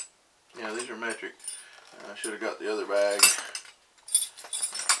 These are metric. I should have got the other bag.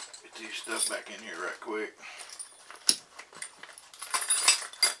 Get these stuff back in here right quick.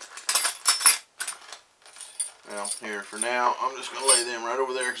 Well, here for now, I'm just going to lay them right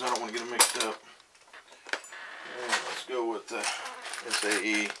over there because I don't want to get them mixed up. And let's go with the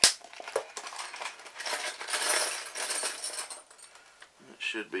SAE. That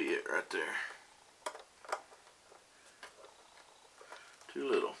should be it right there. Too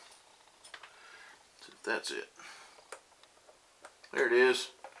little. That's it. There it is.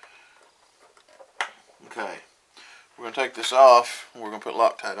 Okay. We're going to take this off and we're going to put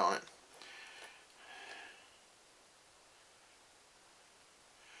Loctite on it.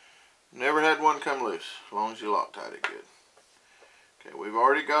 Never had one come loose as long as you Loctite it good. Okay, we've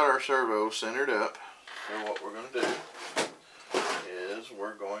already got our servo centered up. So what we're going to do is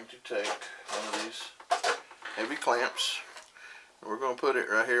we're going to take one of these heavy clamps. We're going to put it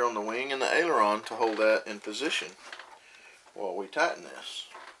right here on the wing and the aileron to hold that in position while we tighten this.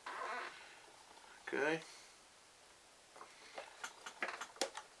 Okay.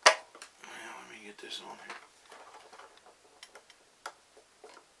 Now let me get this on here.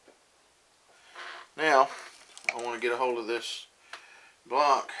 Now I want to get a hold of this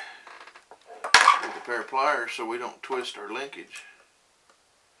block with a pair of pliers so we don't twist our linkage.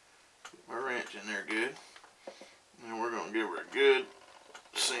 Put my wrench in there good. And we're going to give her a good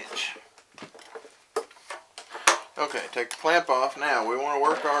cinch. Okay, take the clamp off. Now we want to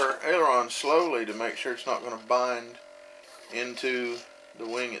work our aileron slowly to make sure it's not going to bind into the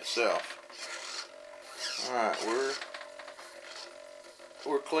wing itself. Alright,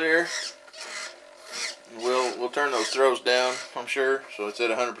 we're clear. We'll turn those throws down, I'm sure, so it's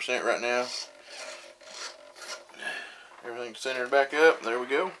at 100% right now. Everything's centered back up. There we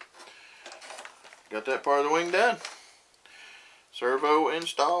go. Got that part of the wing done. Servo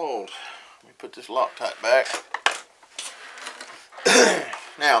installed. Let me put this Loctite back.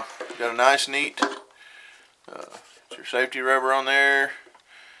 Now, got a nice neat your safety rubber on there.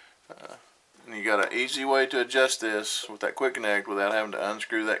 And you got an easy way to adjust this with that quick connect without having to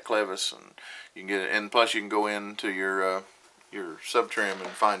unscrew that clevis, and you can get it. And plus, you can go into your sub trim and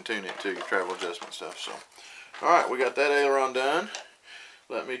fine tune it to your travel adjustment stuff. So, all right, we got that aileron done.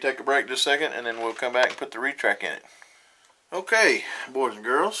 Let me take a break just a second, and then we'll come back and put the retract in it. Okay, boys and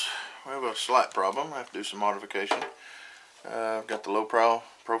girls, we have a slight problem. I have to do some modification. I've got the low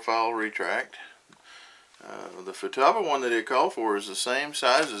profile retract. The Futaba one that it called for is the same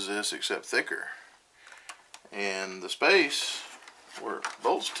size as this except thicker. And the space where it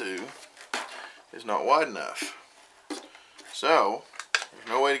bolts to is not wide enough. So, there's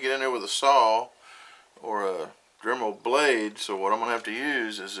no way to get in there with a saw or a Dremel blade, so what I'm going to have to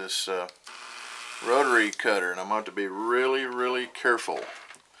use is this rotary cutter, and I'm going to have to be really, really careful.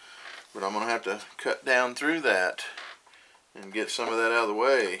 But I'm going to have to cut down through that and get some of that out of the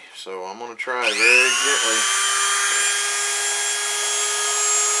way. So I'm going to try very gently.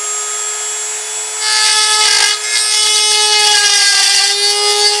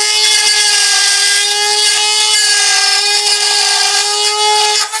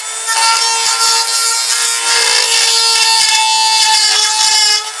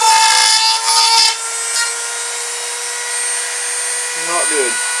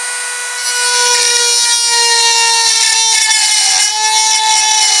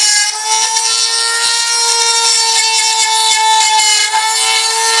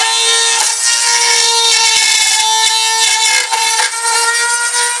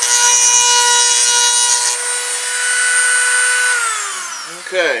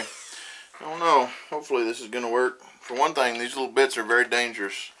 Okay, I don't know. Hopefully this is going to work. For one thing, these little bits are very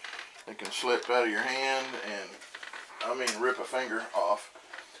dangerous. They can slip out of your hand and, I mean, rip a finger off.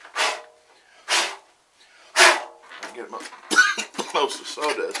 I get my close to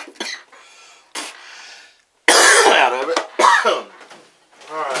sawdust out of it.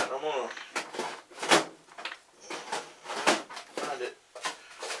 Alright, I'm going to find it.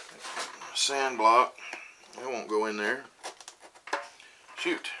 Sand block. It won't go in there.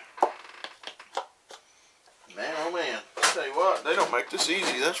 Shoot. Man, oh man. I'll tell you what, they don't make this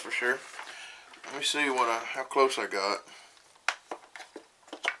easy, that's for sure. Let me see how close I got.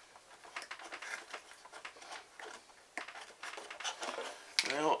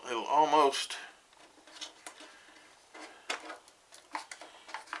 Well, it'll almost.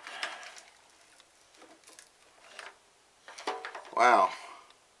 Wow.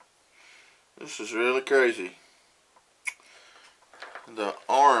 This is really crazy. The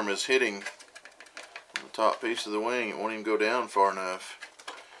arm is hitting the top piece of the wing. It won't even go down far enough.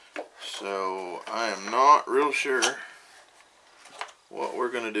 So I am not real sure what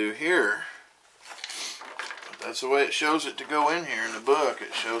we're going to do here. But that's the way it shows it to go in here in the book.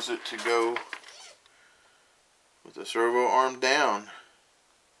 It shows it to go with the servo arm down.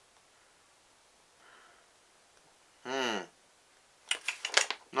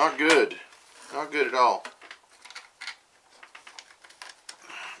 Not good. Not good at all.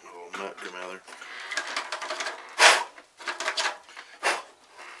 A little nut come out of there.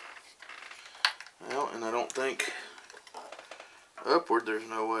 Well, and I don't think upward there's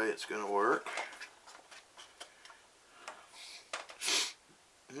no way it's going to work.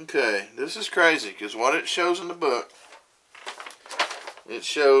 Okay, this is crazy because what it shows in the book, it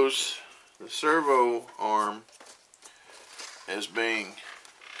shows the servo arm as being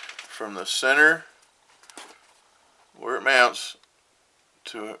from the center where it mounts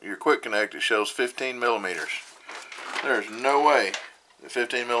to your quick connect. It shows 15 millimeters. There's no way that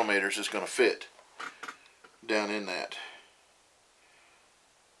 15 millimeters is going to fit down in that.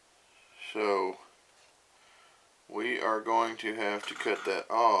 So we are going to have to cut that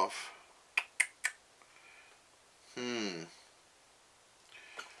off.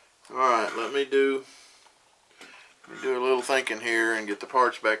 Alright, let me do a little thinking here and get the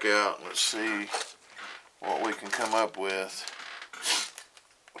parts back out. Let's see what we can come up with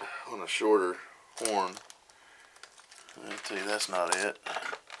on a shorter horn. I'll tell you, that's not it.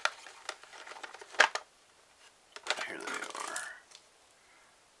 Here they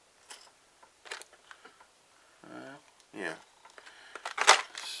are. Yeah.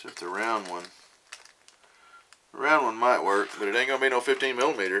 See if the round one. The round one might work, but it ain't gonna be no 15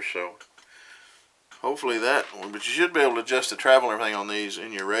 millimeters, so hopefully that one. But you should be able to adjust the travel and everything on these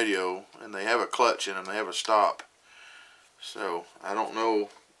in your radio, and they have a clutch in them. They have a stop. So I don't know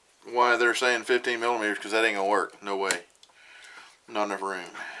why they're saying 15 millimeters, because that ain't gonna work. No way. Not enough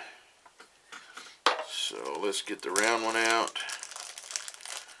room. So let's get the round one out.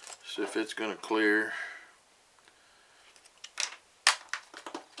 See if it's gonna clear.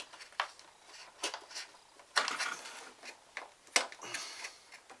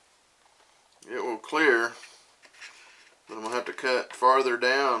 It will clear, but I'm gonna have to cut farther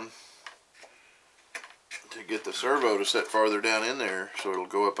down to get the servo to set farther down in there, so it'll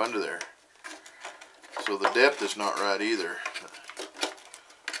go up under there. So the depth is not right either.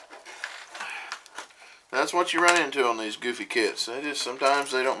 That's what you run into on these goofy kits.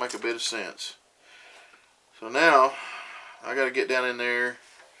 Sometimes they don't make a bit of sense. So now I got to get down in there,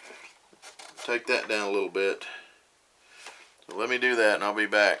 take that down a little bit. So let me do that and I'll be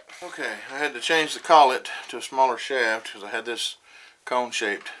back. Okay, I had to change the collet to a smaller shaft because I had this cone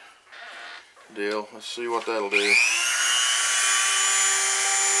shaped deal. Let's see what that'll do.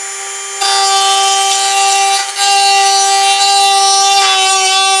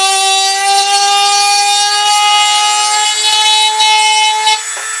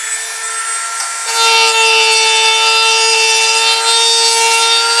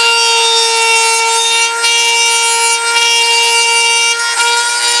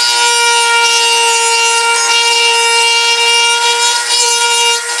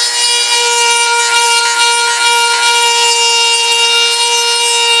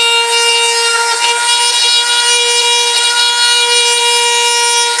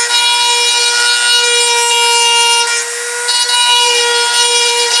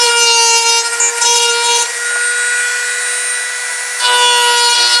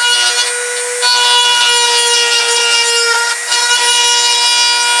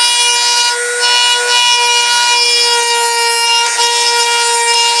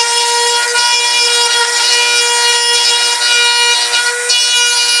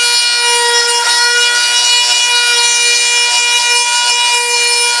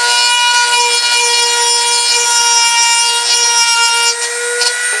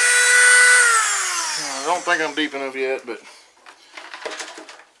 think I'm deep enough yet, but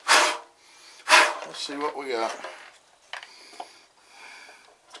let's see what we got.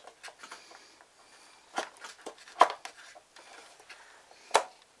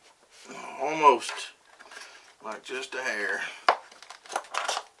 Almost, like just a hair.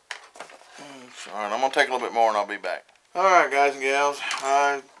 Alright, I'm going to take a little bit more and I'll be back. Alright guys and gals,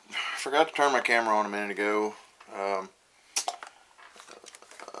 I forgot to turn my camera on a minute ago.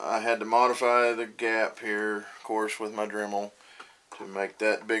 I had to modify the gap here, of course, with my Dremel to make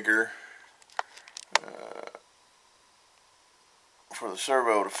that bigger for the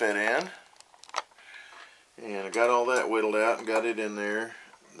servo to fit in. And I got all that whittled out and got it in there.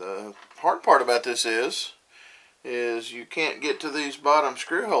 The hard part about this is you can't get to these bottom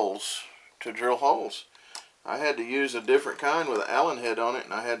screw holes to drill holes. I had to use a different kind with an Allen head on it,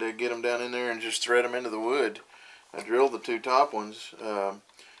 and I had to get them down in there and just thread them into the wood. I drilled the two top ones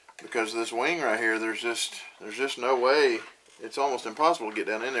because of this wing right here. There's just no way. It's almost impossible to get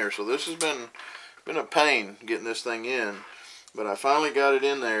down in there. So this has been a pain getting this thing in, but I finally got it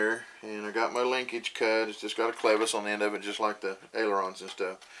in there, and I got my linkage cut. It's just got a clevis on the end of it, just like the ailerons and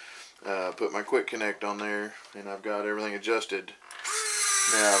stuff. Put my quick connect on there, and I've got everything adjusted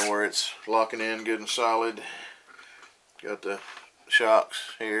now where it's locking in good and solid. Got the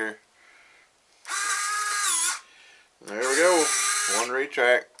shocks here. There we go, one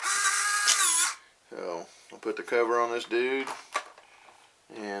retract. So I'll put the cover on this dude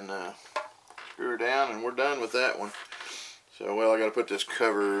and screw her down, and we're done with that one. So, well, I got to put this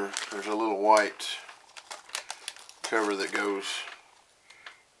cover. There's a little white cover that goes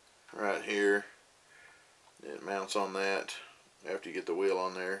right here. It mounts on that after you get the wheel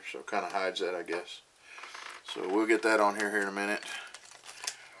on there, so it kind of hides that, I guess. So we'll get that on here in a minute,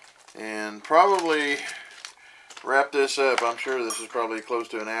 and probably wrap this up. I'm sure this is probably close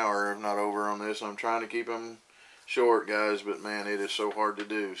to an hour, if not over, on this. I'm trying to keep them short, guys, but man, it is so hard to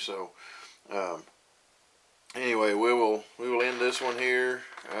do. So anyway, we will end this one here.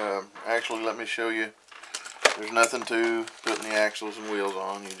 Actually, let me show you. There's nothing to putting the axles and wheels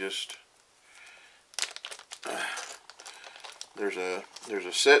on. You just there's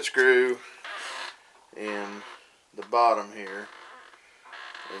a set screw in the bottom here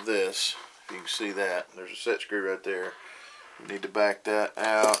of this. If you can see that, there's a set screw right there. You need to back that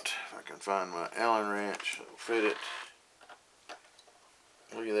out. If I can find my Allen wrench, it'll fit it.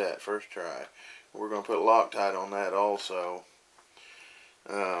 Look at that, first try. We're going to put Loctite on that also.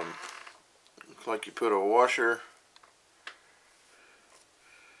 Looks like you put a washer.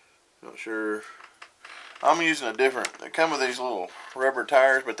 Not sure. I'm using a different, they come with these little rubber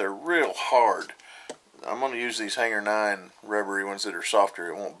tires, but they're real hard. I'm going to use these Hanger 9 rubbery ones that are softer.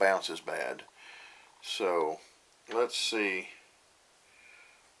 It won't bounce as bad. So let's see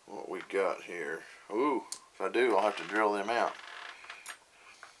what we got here. Ooh, if I do, I'll have to drill them out.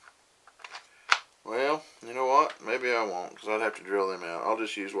 Well, you know what? Maybe I won't, because I'd have to drill them out. I'll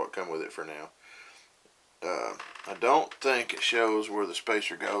just use what come with it for now. I don't think it shows where the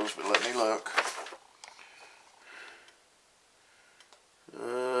spacer goes, but let me look.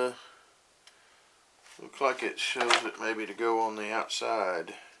 Looks like it shows it maybe to go on the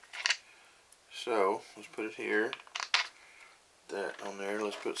outside. So let's put it here. That on there.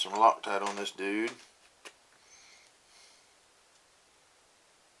 Let's put some Loctite on this dude.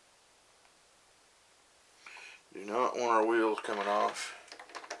 Do not want our wheels coming off.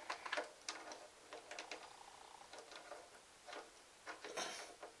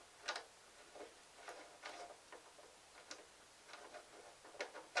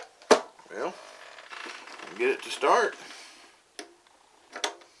 Well, get it to start.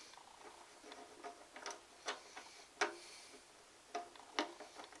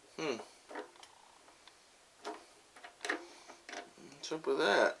 What's up with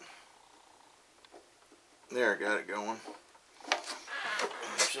that? There, I got it going.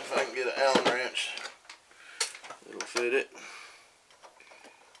 Let's see if I can get an Allen wrench. It'll fit it.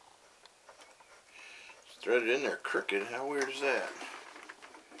 Just thread it in there crooked. How weird is that?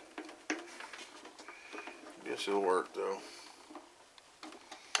 Guess it'll work though.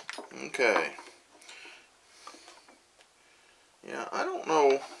 Okay. Yeah, I don't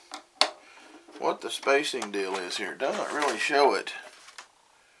know what the spacing deal is here. It doesn't really show it.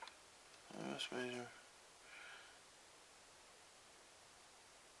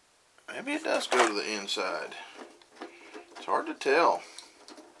 Maybe it does go to the inside. It's hard to tell.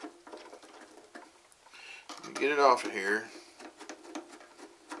 Get it off of here.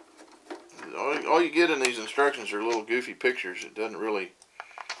 All you get in these instructions are little goofy pictures. It doesn't really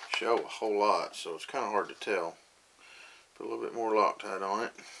show a whole lot, so it's kind of hard to tell. Put a little bit more Loctite on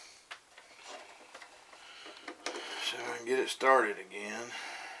it. I can get it started again.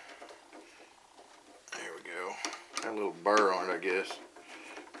 There we go. Got a little burr on it, I guess.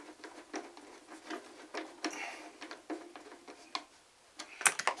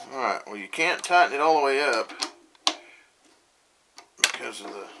 Alright, well, you can't tighten it all the way up because of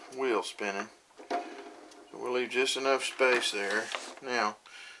the wheel spinning. So we'll leave just enough space there. Now,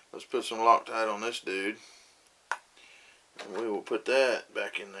 let's put some Loctite on this dude. And we will put that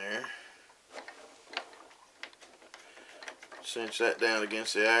back in there. Cinch that down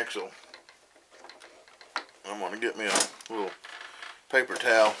against the axle. I'm going to get me a little paper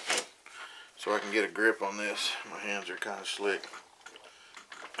towel so I can get a grip on this. My hands are kind of slick.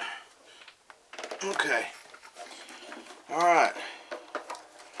 Okay. Alright.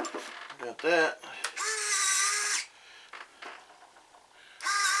 Got that.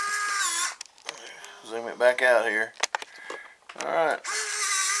 Zoom it back out here. Alright.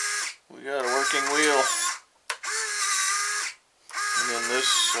 We got a working wheel. And then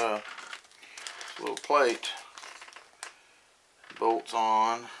this little plate bolts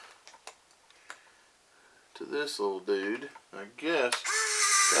on to this little dude. I guess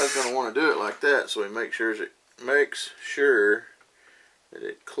guy's going to want to do it like that, so he makes sure that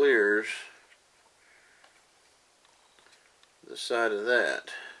it clears the side of that.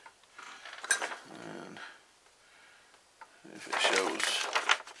 And if it shows,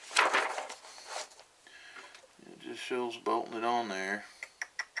 it just shows bolting it on there.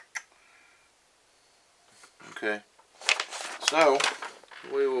 Okay, so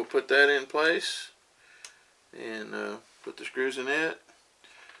we will put that in place and put the screws in it.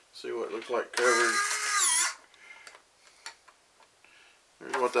 See what it looks like covered.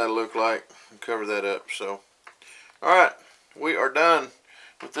 Here's what that'll look like, and cover that up. So, alright, we are done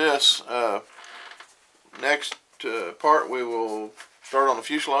with this. Next part, we will start on the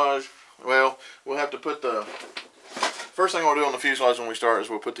fuselage. Well, we'll have to put the first thing we'll do on the fuselage when we start is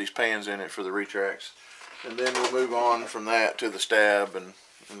we'll put these pans in it for the retracts, and then we'll move on from that to the stab and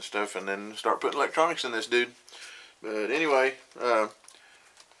stuff, and then start putting electronics in this dude. But anyway,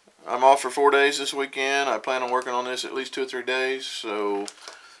 I'm off for 4 days this weekend. I plan on working on this at least 2 or 3 days, so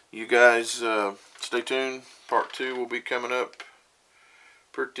you guys stay tuned. Part 2 will be coming up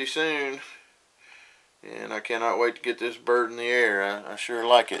pretty soon, and I cannot wait to get this bird in the air. I sure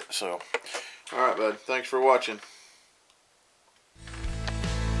like it. So, alright, bud, thanks for watching.